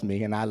loves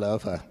me and I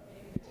love her.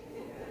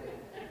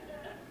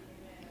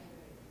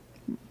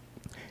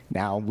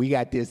 Now, we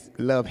got this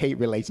love-hate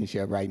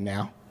relationship right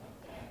now.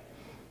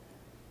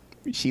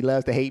 She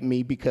loves to hate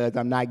me because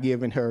I'm not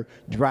giving her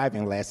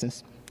driving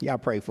lessons. Y'all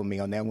pray for me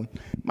on that one.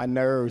 My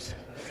nerves,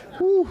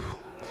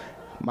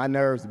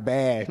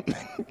 bad.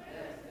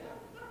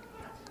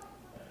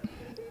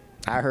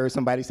 I heard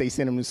somebody say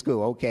send them to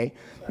school. Okay.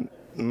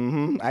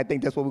 I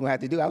think that's what we're going to have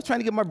to do. I was trying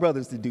to get my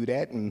brothers to do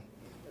that, and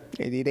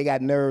they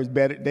got nerves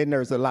better. Their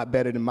nerves are a lot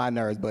better than my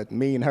nerves, but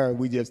me and her,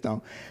 we just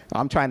don't.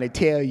 I'm trying to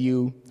tell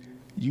you,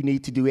 you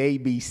need to do A,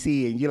 B,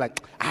 C, and you're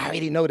like, I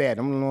already know that.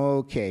 I'm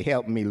okay,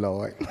 help me,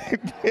 Lord.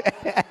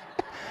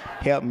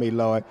 Help me,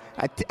 Lord.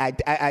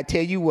 I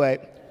tell you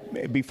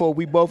what, before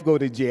we both go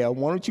to jail,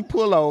 why don't you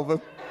pull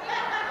over?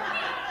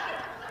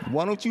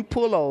 Why don't you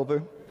pull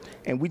over?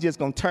 And we're just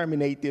going to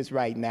terminate this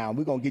right now.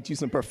 We're going to get you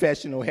some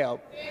professional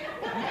help.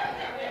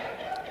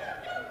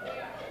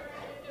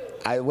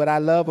 What I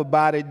love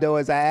about it, though,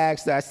 is I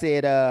asked her, I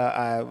said,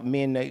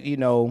 me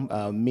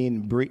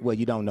and Bree, well,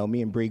 you don't know,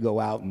 me and Bree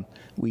go out and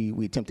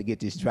we attempt to get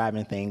this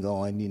driving thing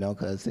going,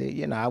 because,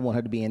 I want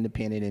her to be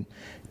independent and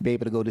be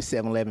able to go to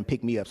 7-Eleven,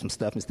 pick me up some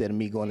stuff instead of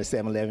me going to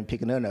 7-Eleven,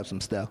 picking her up some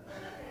stuff.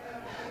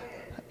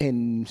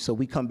 And so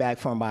we come back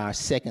from our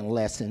second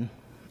lesson,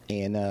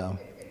 and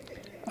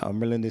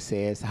Melinda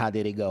says, how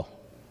did it go?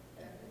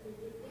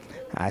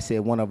 I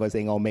said, one of us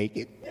ain't gonna make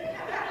it.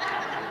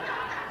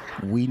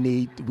 We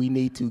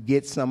need to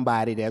get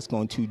somebody that's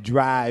going to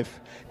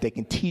drive, that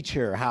can teach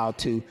her how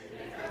to.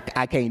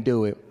 I can't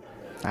do it.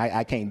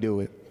 I can't do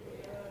it.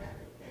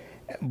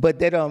 But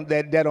that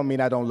don't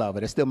mean I don't love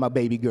her. That's still my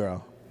baby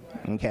girl.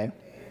 Okay?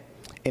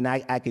 And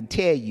I can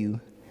tell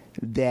you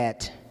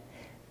that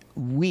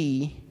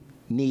we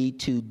need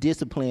to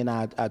discipline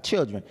our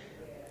children.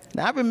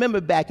 Now, I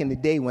remember back in the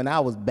day when I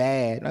was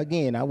bad.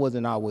 Again, I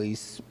wasn't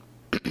always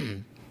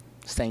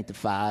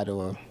sanctified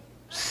or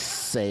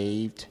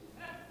saved.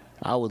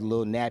 I was a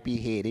little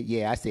nappy-headed.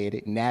 Yeah, I said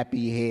it.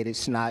 Nappy-headed,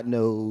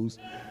 snot-nosed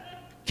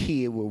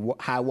kid with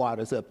high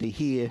waters up to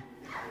here,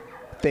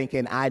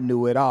 thinking I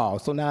knew it all.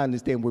 So now I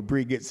understand where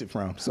Bree gets it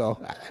from. So,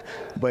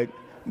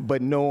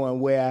 but knowing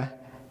where,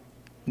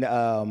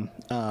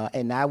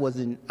 and I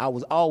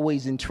was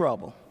always in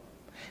trouble.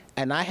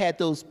 And I had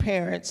those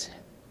parents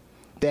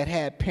that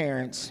had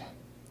parents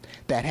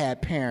that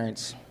had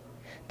parents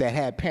that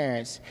had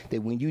parents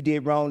that when you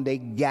did wrong, they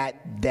got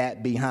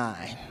that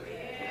behind.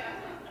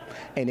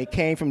 And it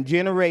came from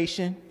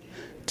generation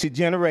to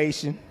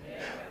generation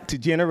to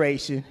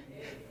generation.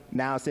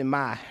 Now it's in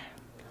mine.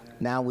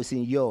 Now it's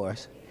in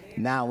yours.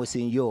 Now it's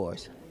in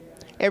yours.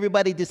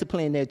 Everybody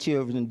disciplines their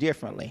children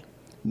differently.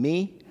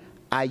 Me,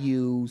 I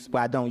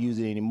don't use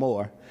it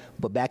anymore.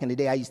 But back in the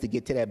day, I used to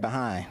get to that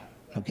behind,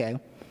 okay?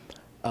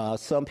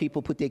 Some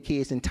people put their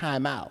kids in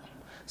timeout.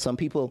 Some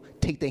people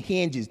take the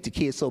hinges to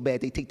kids so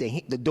bad they take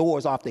the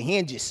doors off the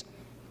hinges.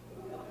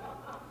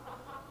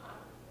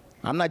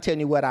 I'm not telling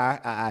you what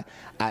I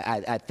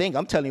think.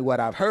 I'm telling you what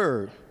I've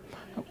heard.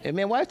 Hey,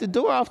 man, why is the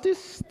door off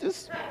this?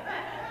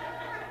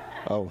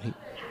 Oh,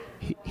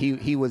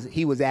 he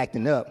was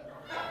acting up.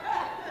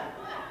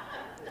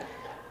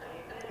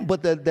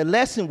 But the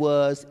lesson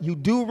was, you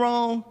do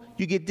wrong,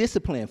 you get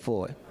disciplined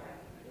for it.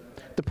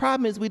 The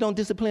problem is we don't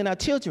discipline our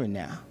children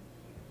now.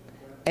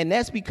 And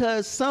that's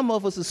because some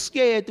of us are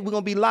scared that we're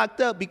going to be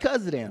locked up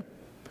because of them.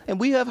 And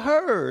we have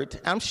heard,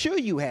 I'm sure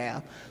you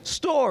have,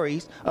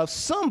 stories of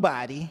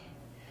somebody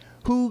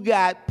who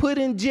got put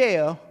in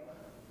jail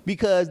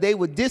because they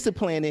were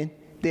disciplining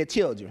their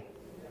children.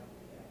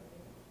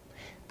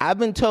 I've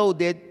been told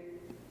that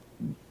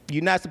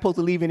you're not supposed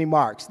to leave any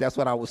marks. That's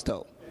what I was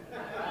told.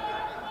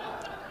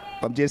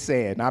 I'm just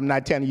saying. I'm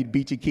not telling you to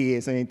beat your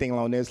kids or anything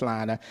along this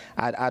line.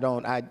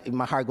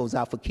 My heart goes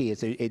out for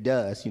kids. It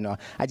does, you know.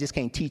 I just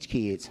can't teach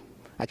kids.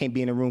 I can't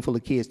be in a room full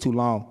of kids too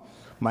long.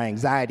 My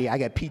anxiety, I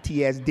got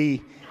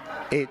PTSD.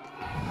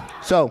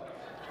 So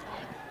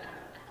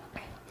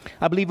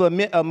I believe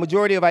a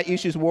majority of our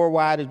issues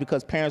worldwide is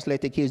because parents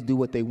let their kids do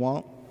what they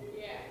want,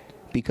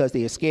 because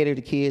they are scared of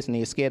the kids and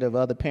they are scared of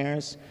other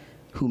parents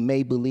who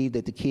may believe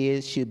that the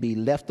kids should be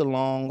left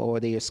alone, or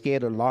they are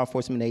scared of law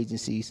enforcement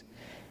agencies.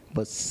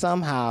 But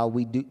somehow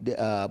we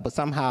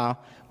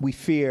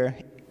fear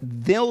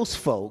those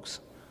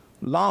folks,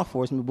 law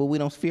enforcement, but we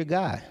don't fear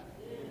God.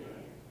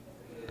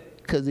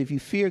 Because if you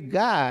fear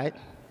God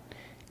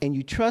and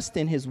you trust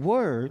in his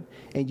word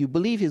and you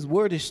believe his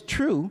word is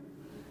true,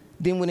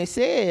 then when it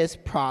says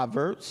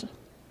Proverbs,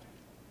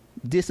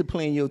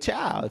 discipline your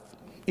child,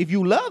 if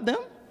you love them.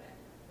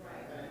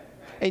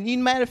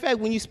 And matter of fact,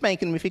 when you spank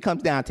them, if it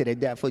comes down to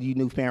that, for you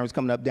new parents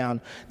coming up down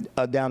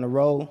the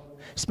road,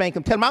 spank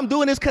them, tell them, I'm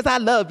doing this because I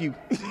love you.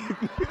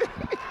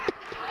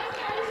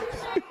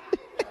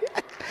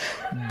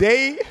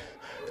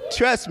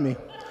 Trust me,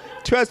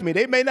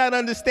 they may not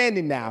understand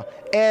it now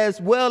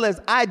as well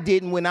as I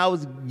didn't when I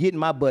was getting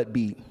my butt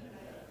beat.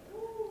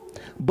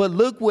 But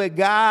look where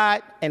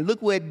God and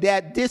look where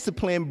that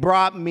discipline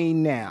brought me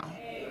now.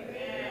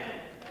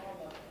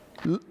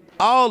 Amen.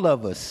 All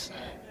of us.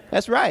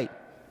 That's right.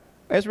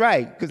 That's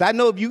right. Because I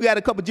know if you got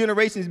a couple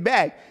generations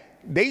back,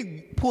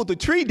 they pulled the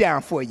tree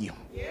down for you.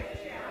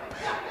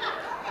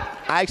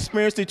 I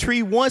experienced a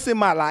tree once in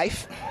my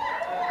life.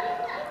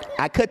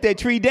 I cut that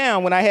tree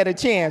down when I had a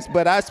chance,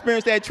 but I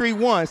experienced that tree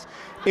once.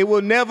 It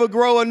will never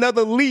grow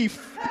another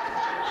leaf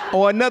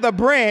or another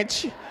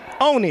branch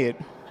on it.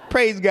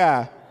 Praise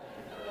God.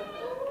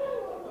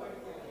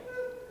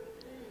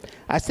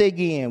 I say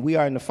again, we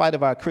are in the fight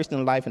of our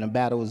Christian life in a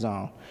battle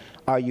zone.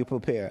 Are you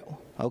prepared?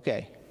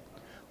 Okay.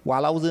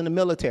 While I was in the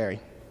military,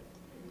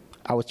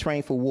 I was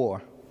trained for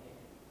war.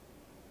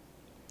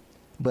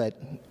 But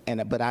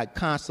I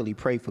constantly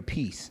prayed for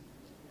peace.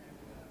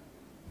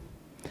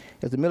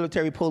 As a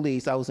military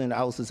police, I was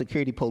a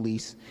security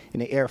police in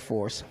the Air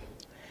Force.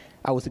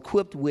 I was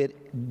equipped with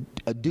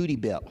a duty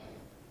belt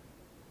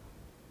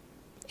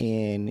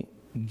and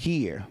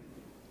gear.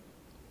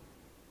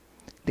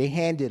 They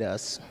handed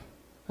us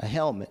a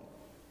helmet,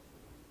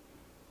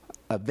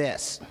 a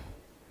vest,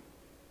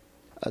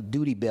 a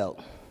duty belt,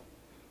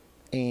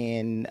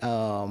 and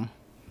a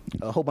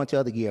whole bunch of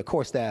other gear. Of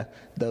course, the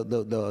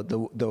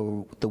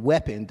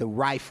weapon, the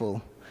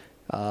rifle,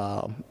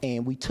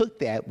 and we took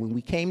that when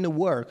we came to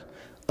work.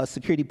 A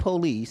security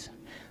police,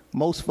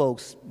 most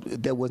folks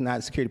that was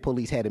not security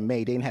police had it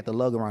made. They didn't have to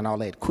lug around all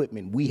that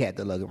equipment we had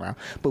to lug around.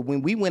 But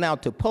when we went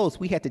out to post,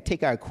 we had to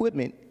take our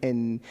equipment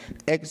and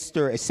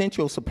extra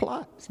essential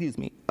supply,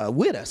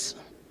 with us,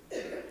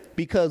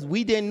 because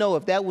we didn't know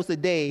if that was the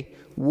day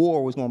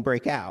war was going to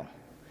break out.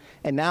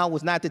 And now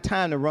was not the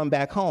time to run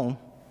back home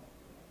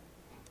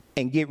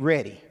and get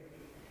ready.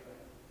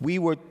 We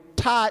were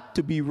taught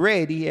to be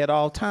ready at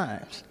all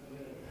times.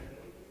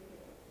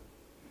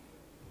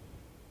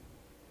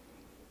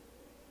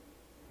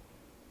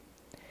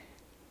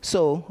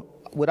 So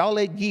with all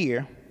that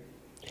gear,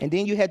 and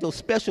then you had those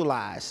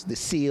specialized, the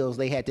SEALs,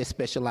 they had their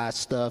specialized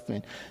stuff,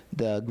 and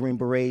the Green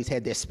Berets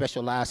had their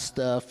specialized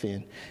stuff,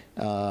 and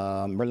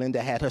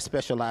Merlinda had her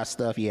specialized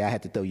stuff. Yeah, I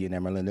had to throw you in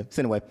there, Merlinda.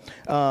 So anyway,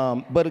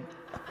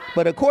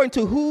 but according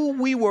to who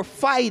we were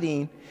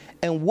fighting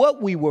and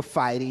what we were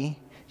fighting,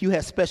 you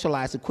had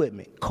specialized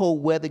equipment,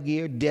 cold weather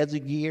gear,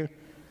 desert gear,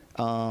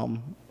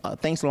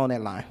 things along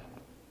that line.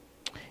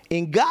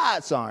 In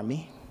God's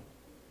army,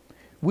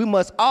 we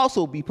must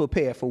also be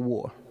prepared for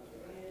war.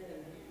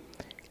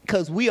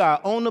 because we are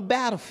on the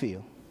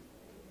battlefield.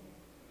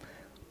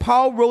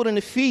 Paul wrote in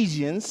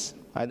Ephesians,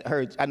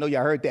 I know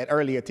y'all heard that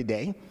earlier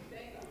today.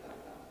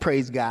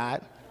 Praise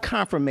God.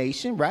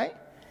 Confirmation, right?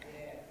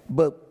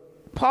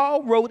 But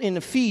Paul wrote in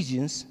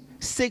Ephesians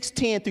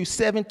 6:10 through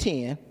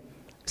 7:10,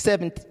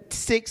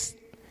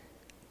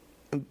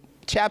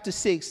 chapter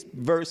 6,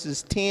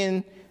 verses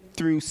 10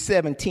 through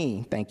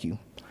 17, thank you,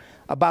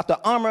 about the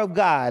armor of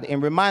God,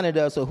 and reminded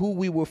us of who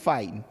we were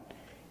fighting.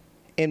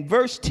 In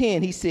verse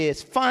 10, he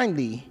says,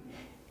 finally,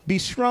 be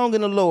strong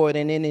in the Lord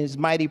and in his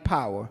mighty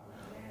power.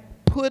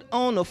 Put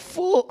on the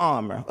full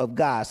armor of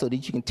God so that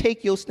you can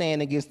take your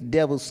stand against the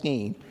devil's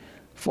scheme.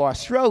 For our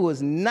struggle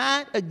is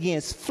not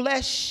against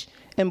flesh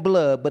and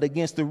blood, but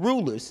against the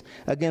rulers,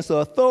 against the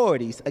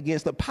authorities,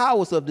 against the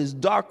powers of this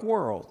dark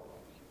world,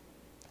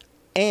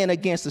 and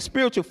against the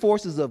spiritual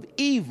forces of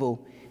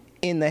evil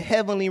in the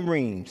heavenly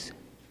realms.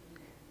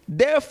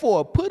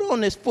 Therefore, put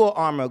on this full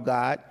armor of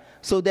God,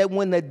 so that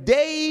when the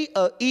day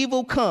of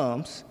evil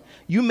comes,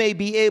 you may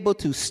be able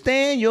to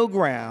stand your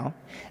ground.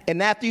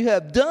 And after you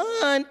have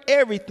done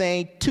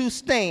everything to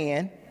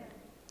stand,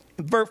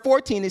 in verse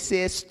 14 it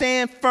says,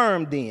 stand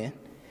firm then,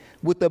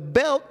 with the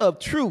belt of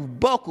truth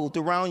buckled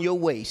around your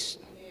waist,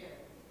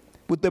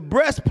 with the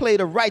breastplate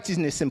of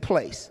righteousness in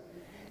place,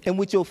 and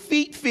with your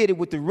feet fitted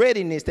with the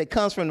readiness that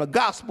comes from the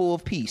gospel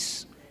of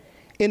peace.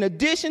 In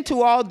addition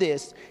to all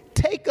this,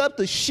 take up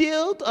the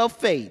shield of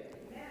faith,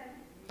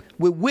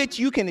 with which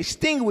you can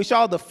extinguish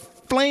all the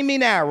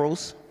flaming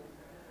arrows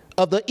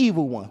of the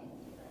evil one,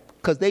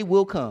 because they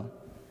will come.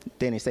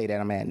 They didn't say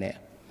that, I'm adding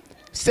that.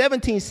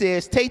 17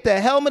 says, take the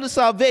helmet of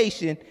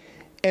salvation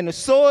and the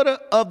sword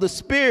of the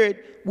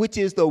Spirit, which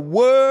is the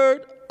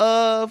word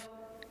of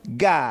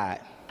God.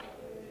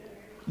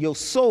 Your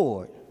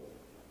sword.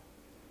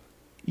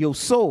 Your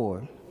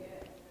sword.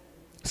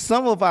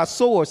 Some of our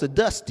swords are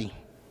dusty.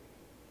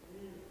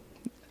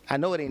 I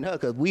know it ain't her,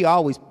 because we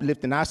always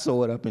lifting our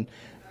sword up and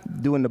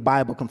doing the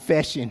Bible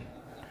confession.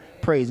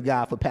 Praise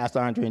God for Pastor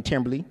Andre and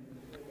Timberly.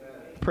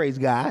 Praise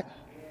God.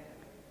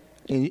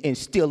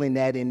 Instilling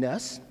that in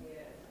us.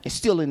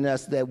 Instilling in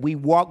us that we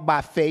walk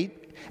by faith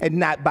and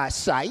not by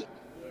sight.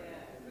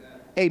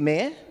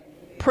 Amen.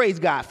 Praise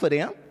God for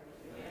them.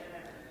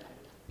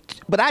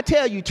 But I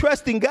tell you,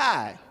 trust in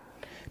God,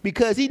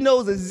 because he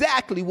knows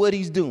exactly what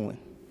he's doing.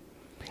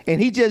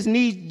 And he just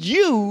needs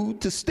you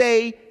to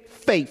stay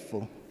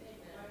faithful.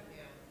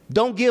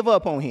 Don't give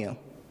up on him,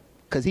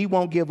 because he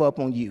won't give up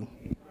on you.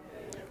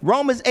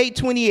 Romans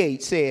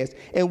 8:28 says,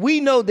 and we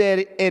know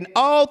that in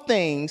all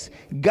things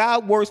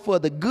God works for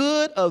the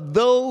good of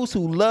those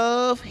who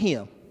love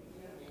him,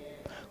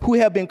 who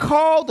have been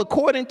called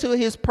according to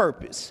his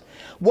purpose.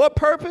 What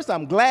purpose?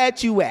 I'm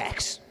glad you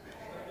asked.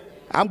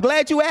 I'm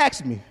glad you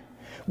asked me.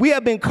 We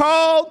have been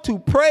called to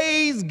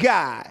praise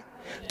God,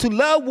 to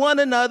love one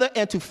another,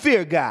 and to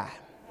fear God.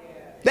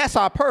 That's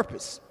our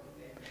purpose.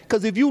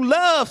 Because if you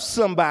love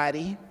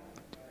somebody,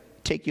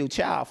 take your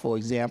child, for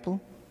example,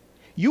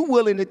 you're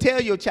willing to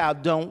tell your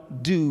child,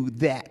 don't do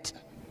that.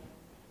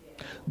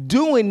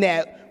 Doing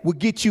that will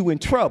get you in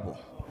trouble.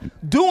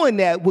 Doing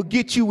that will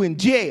get you in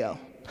jail.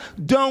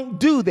 Don't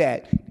do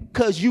that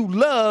because you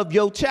love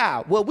your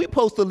child. Well, we're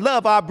supposed to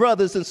love our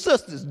brothers and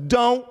sisters.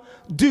 Don't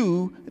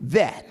do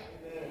that.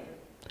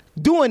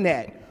 Doing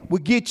that will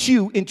get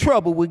you in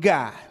trouble with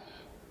God.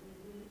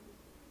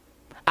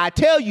 I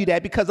tell you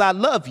that because I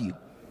love you.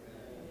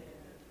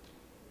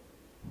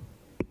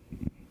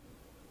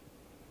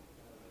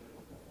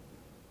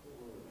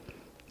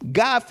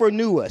 God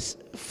foreknew us.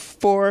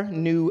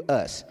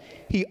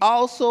 He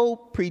also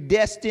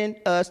predestined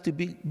us to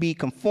be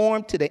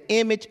conformed to the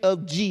image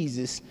of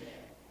Jesus.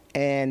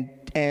 And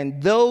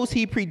those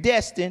he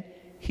predestined,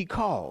 he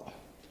called.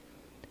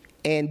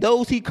 And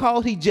those he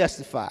called, he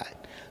justified.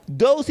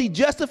 Those he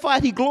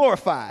justified, he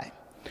glorified.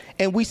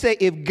 And we say,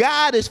 if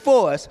God is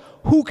for us,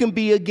 who can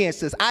be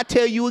against us? I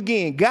tell you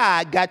again,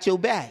 God got your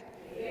back.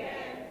 Yeah.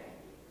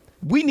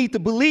 We need to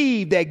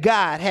believe that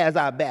God has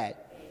our back.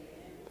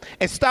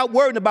 And stop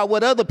worrying about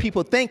what other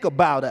people think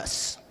about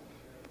us.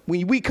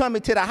 When we come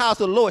into the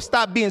house of the Lord,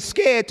 stop being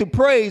scared to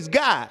praise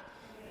God.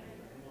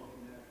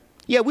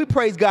 Yeah, we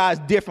praise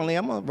God differently.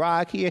 I'm going to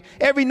rock here.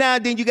 Every now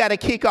and then you got to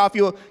kick off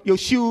your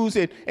shoes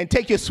and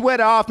take your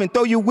sweater off and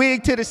throw your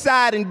wig to the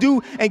side and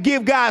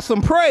give God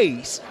some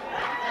praise.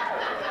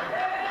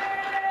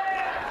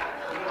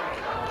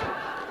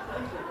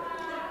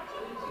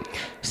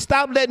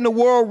 Stop letting the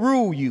world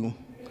rule you.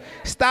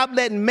 Stop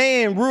letting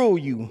man rule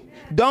you.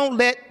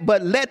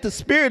 But let the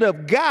Spirit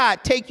of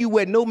God take you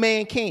where no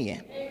man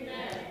can.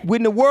 Amen.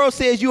 When the world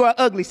says you are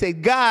ugly, say,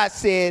 God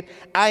said,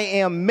 I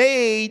am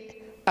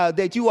made,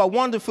 that you are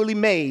wonderfully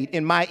made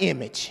in my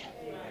image.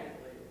 Amen.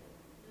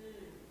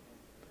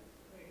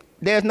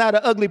 There's not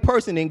an ugly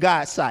person in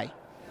God's sight.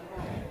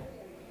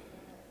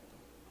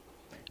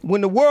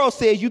 When the world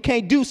says you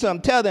can't do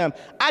something, tell them,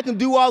 I can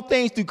do all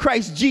things through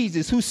Christ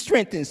Jesus who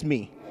strengthens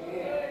me.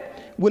 Amen.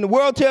 When the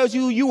world tells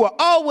you you will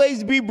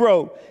always be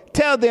broke,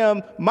 tell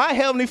them, my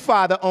heavenly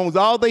Father owns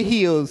all the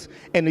hills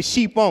and the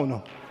sheep on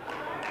them.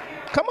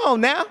 Come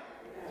on now.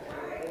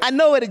 I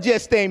know it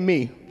just ain't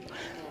me.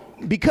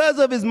 Because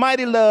of his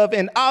mighty love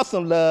and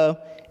awesome love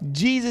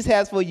Jesus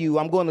has for you,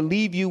 I'm going to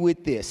leave you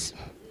with this.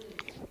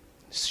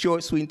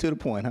 Short, sweet, and to the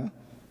point, huh?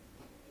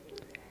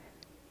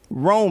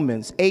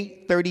 Romans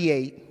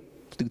 8:38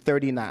 through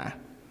 39.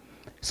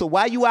 So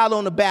while you out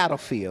on the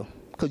battlefield,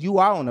 because you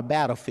are on the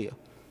battlefield,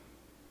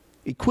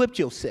 equip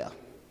yourself.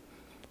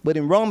 But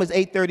in Romans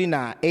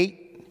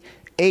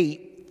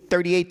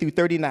 8:38 through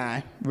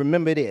 39,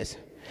 remember this.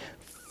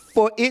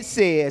 For it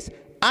says,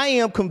 I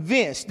am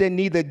convinced that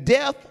neither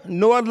death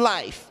nor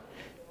life,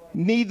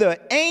 neither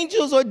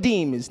angels or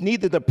demons,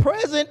 neither the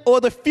present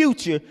or the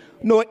future,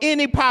 nor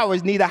any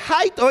powers, neither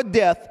height or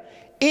depth,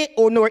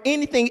 nor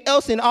anything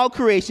else in all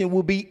creation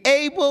will be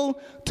able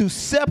to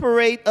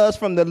separate us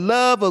from the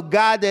love of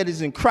God that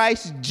is in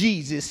Christ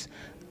Jesus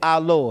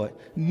our Lord.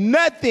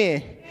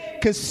 Nothing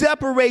can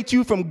separate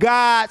you from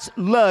God's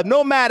love.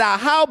 No matter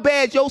how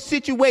bad your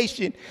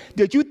situation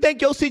that you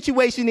think your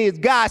situation is,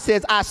 God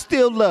says, I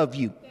still love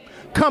you.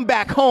 Come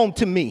back home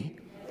to me.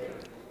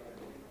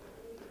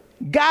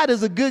 God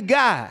is a good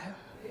God.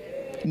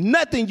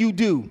 Nothing you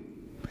do,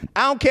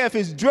 I don't care if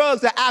it's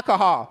drugs or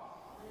alcohol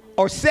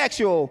or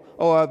sexual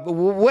or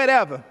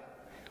whatever.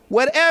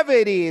 Whatever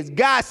it is,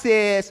 God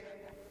says,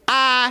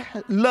 I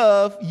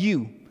love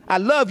you. I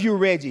love you,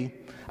 Reggie.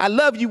 I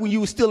love you when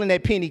you were still in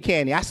that penny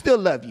candy. I still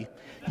love you.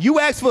 You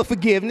asked for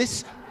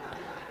forgiveness.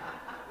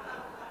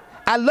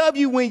 I love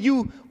you when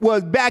you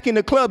was back in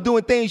the club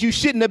doing things you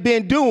shouldn't have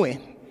been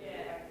doing.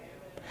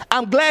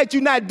 I'm glad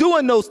you're not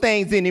doing those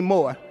things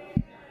anymore.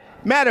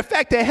 Matter of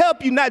fact, to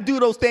help you not do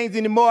those things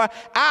anymore,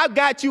 I've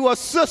got you a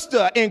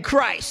sister in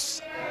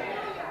Christ.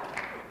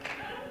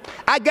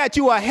 I got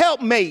you a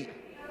helpmate.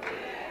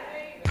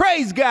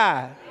 Praise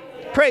God.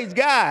 Praise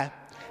God.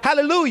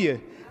 Hallelujah.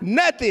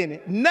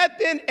 Nothing,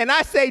 and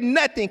I say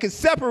nothing can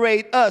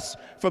separate us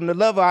from the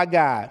love of our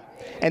God.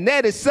 And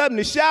that is something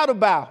to shout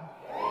about.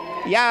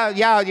 Y'all.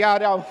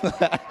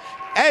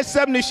 That's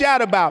something to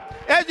shout about.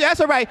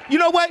 That's all right. You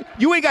know what?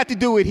 You ain't got to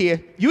do it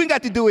here. You ain't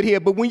got to do it here.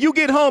 But when you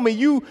get home and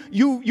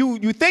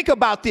you think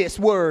about this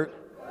word,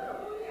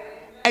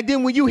 and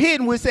then when you hit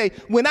and we say,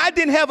 when I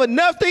didn't have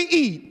enough to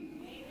eat,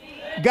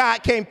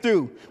 God came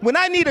through. When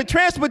I needed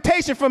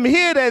transportation from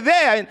here to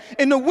there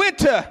in the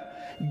winter,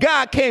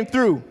 God came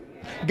through.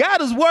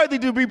 God is worthy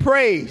to be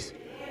praised.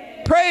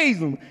 Praise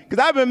him.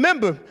 Because I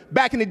remember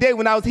back in the day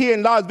when I was here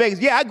in Las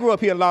Vegas. Yeah, I grew up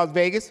here in Las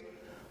Vegas.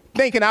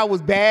 Thinking I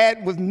was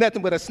bad, was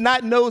nothing but a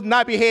snot-nosed,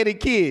 nappy-headed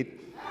kid.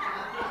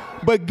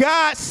 But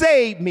God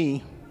saved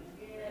me.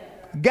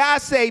 God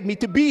saved me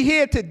to be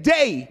here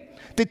today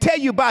to tell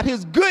you about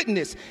his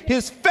goodness,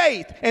 his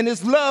faith, and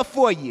his love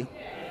for you.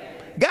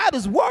 God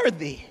is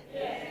worthy.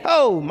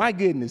 Oh, my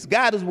goodness.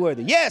 God is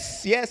worthy.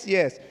 Yes.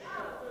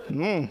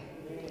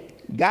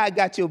 God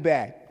got your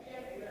back.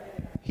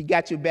 He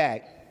got your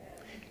back.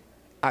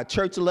 Our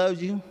church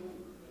loves you.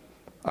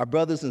 Our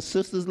brothers and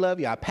sisters love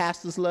you. Our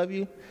pastors love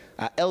you.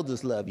 Our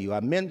elders love you.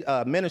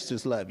 Our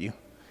ministers love you.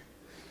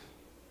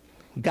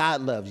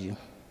 God loves you.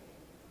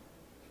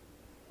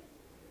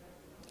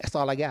 That's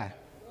all I got.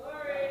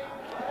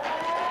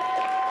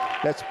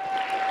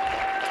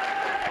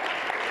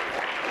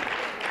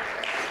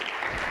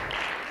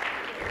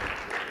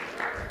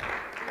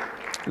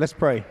 Let's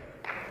pray.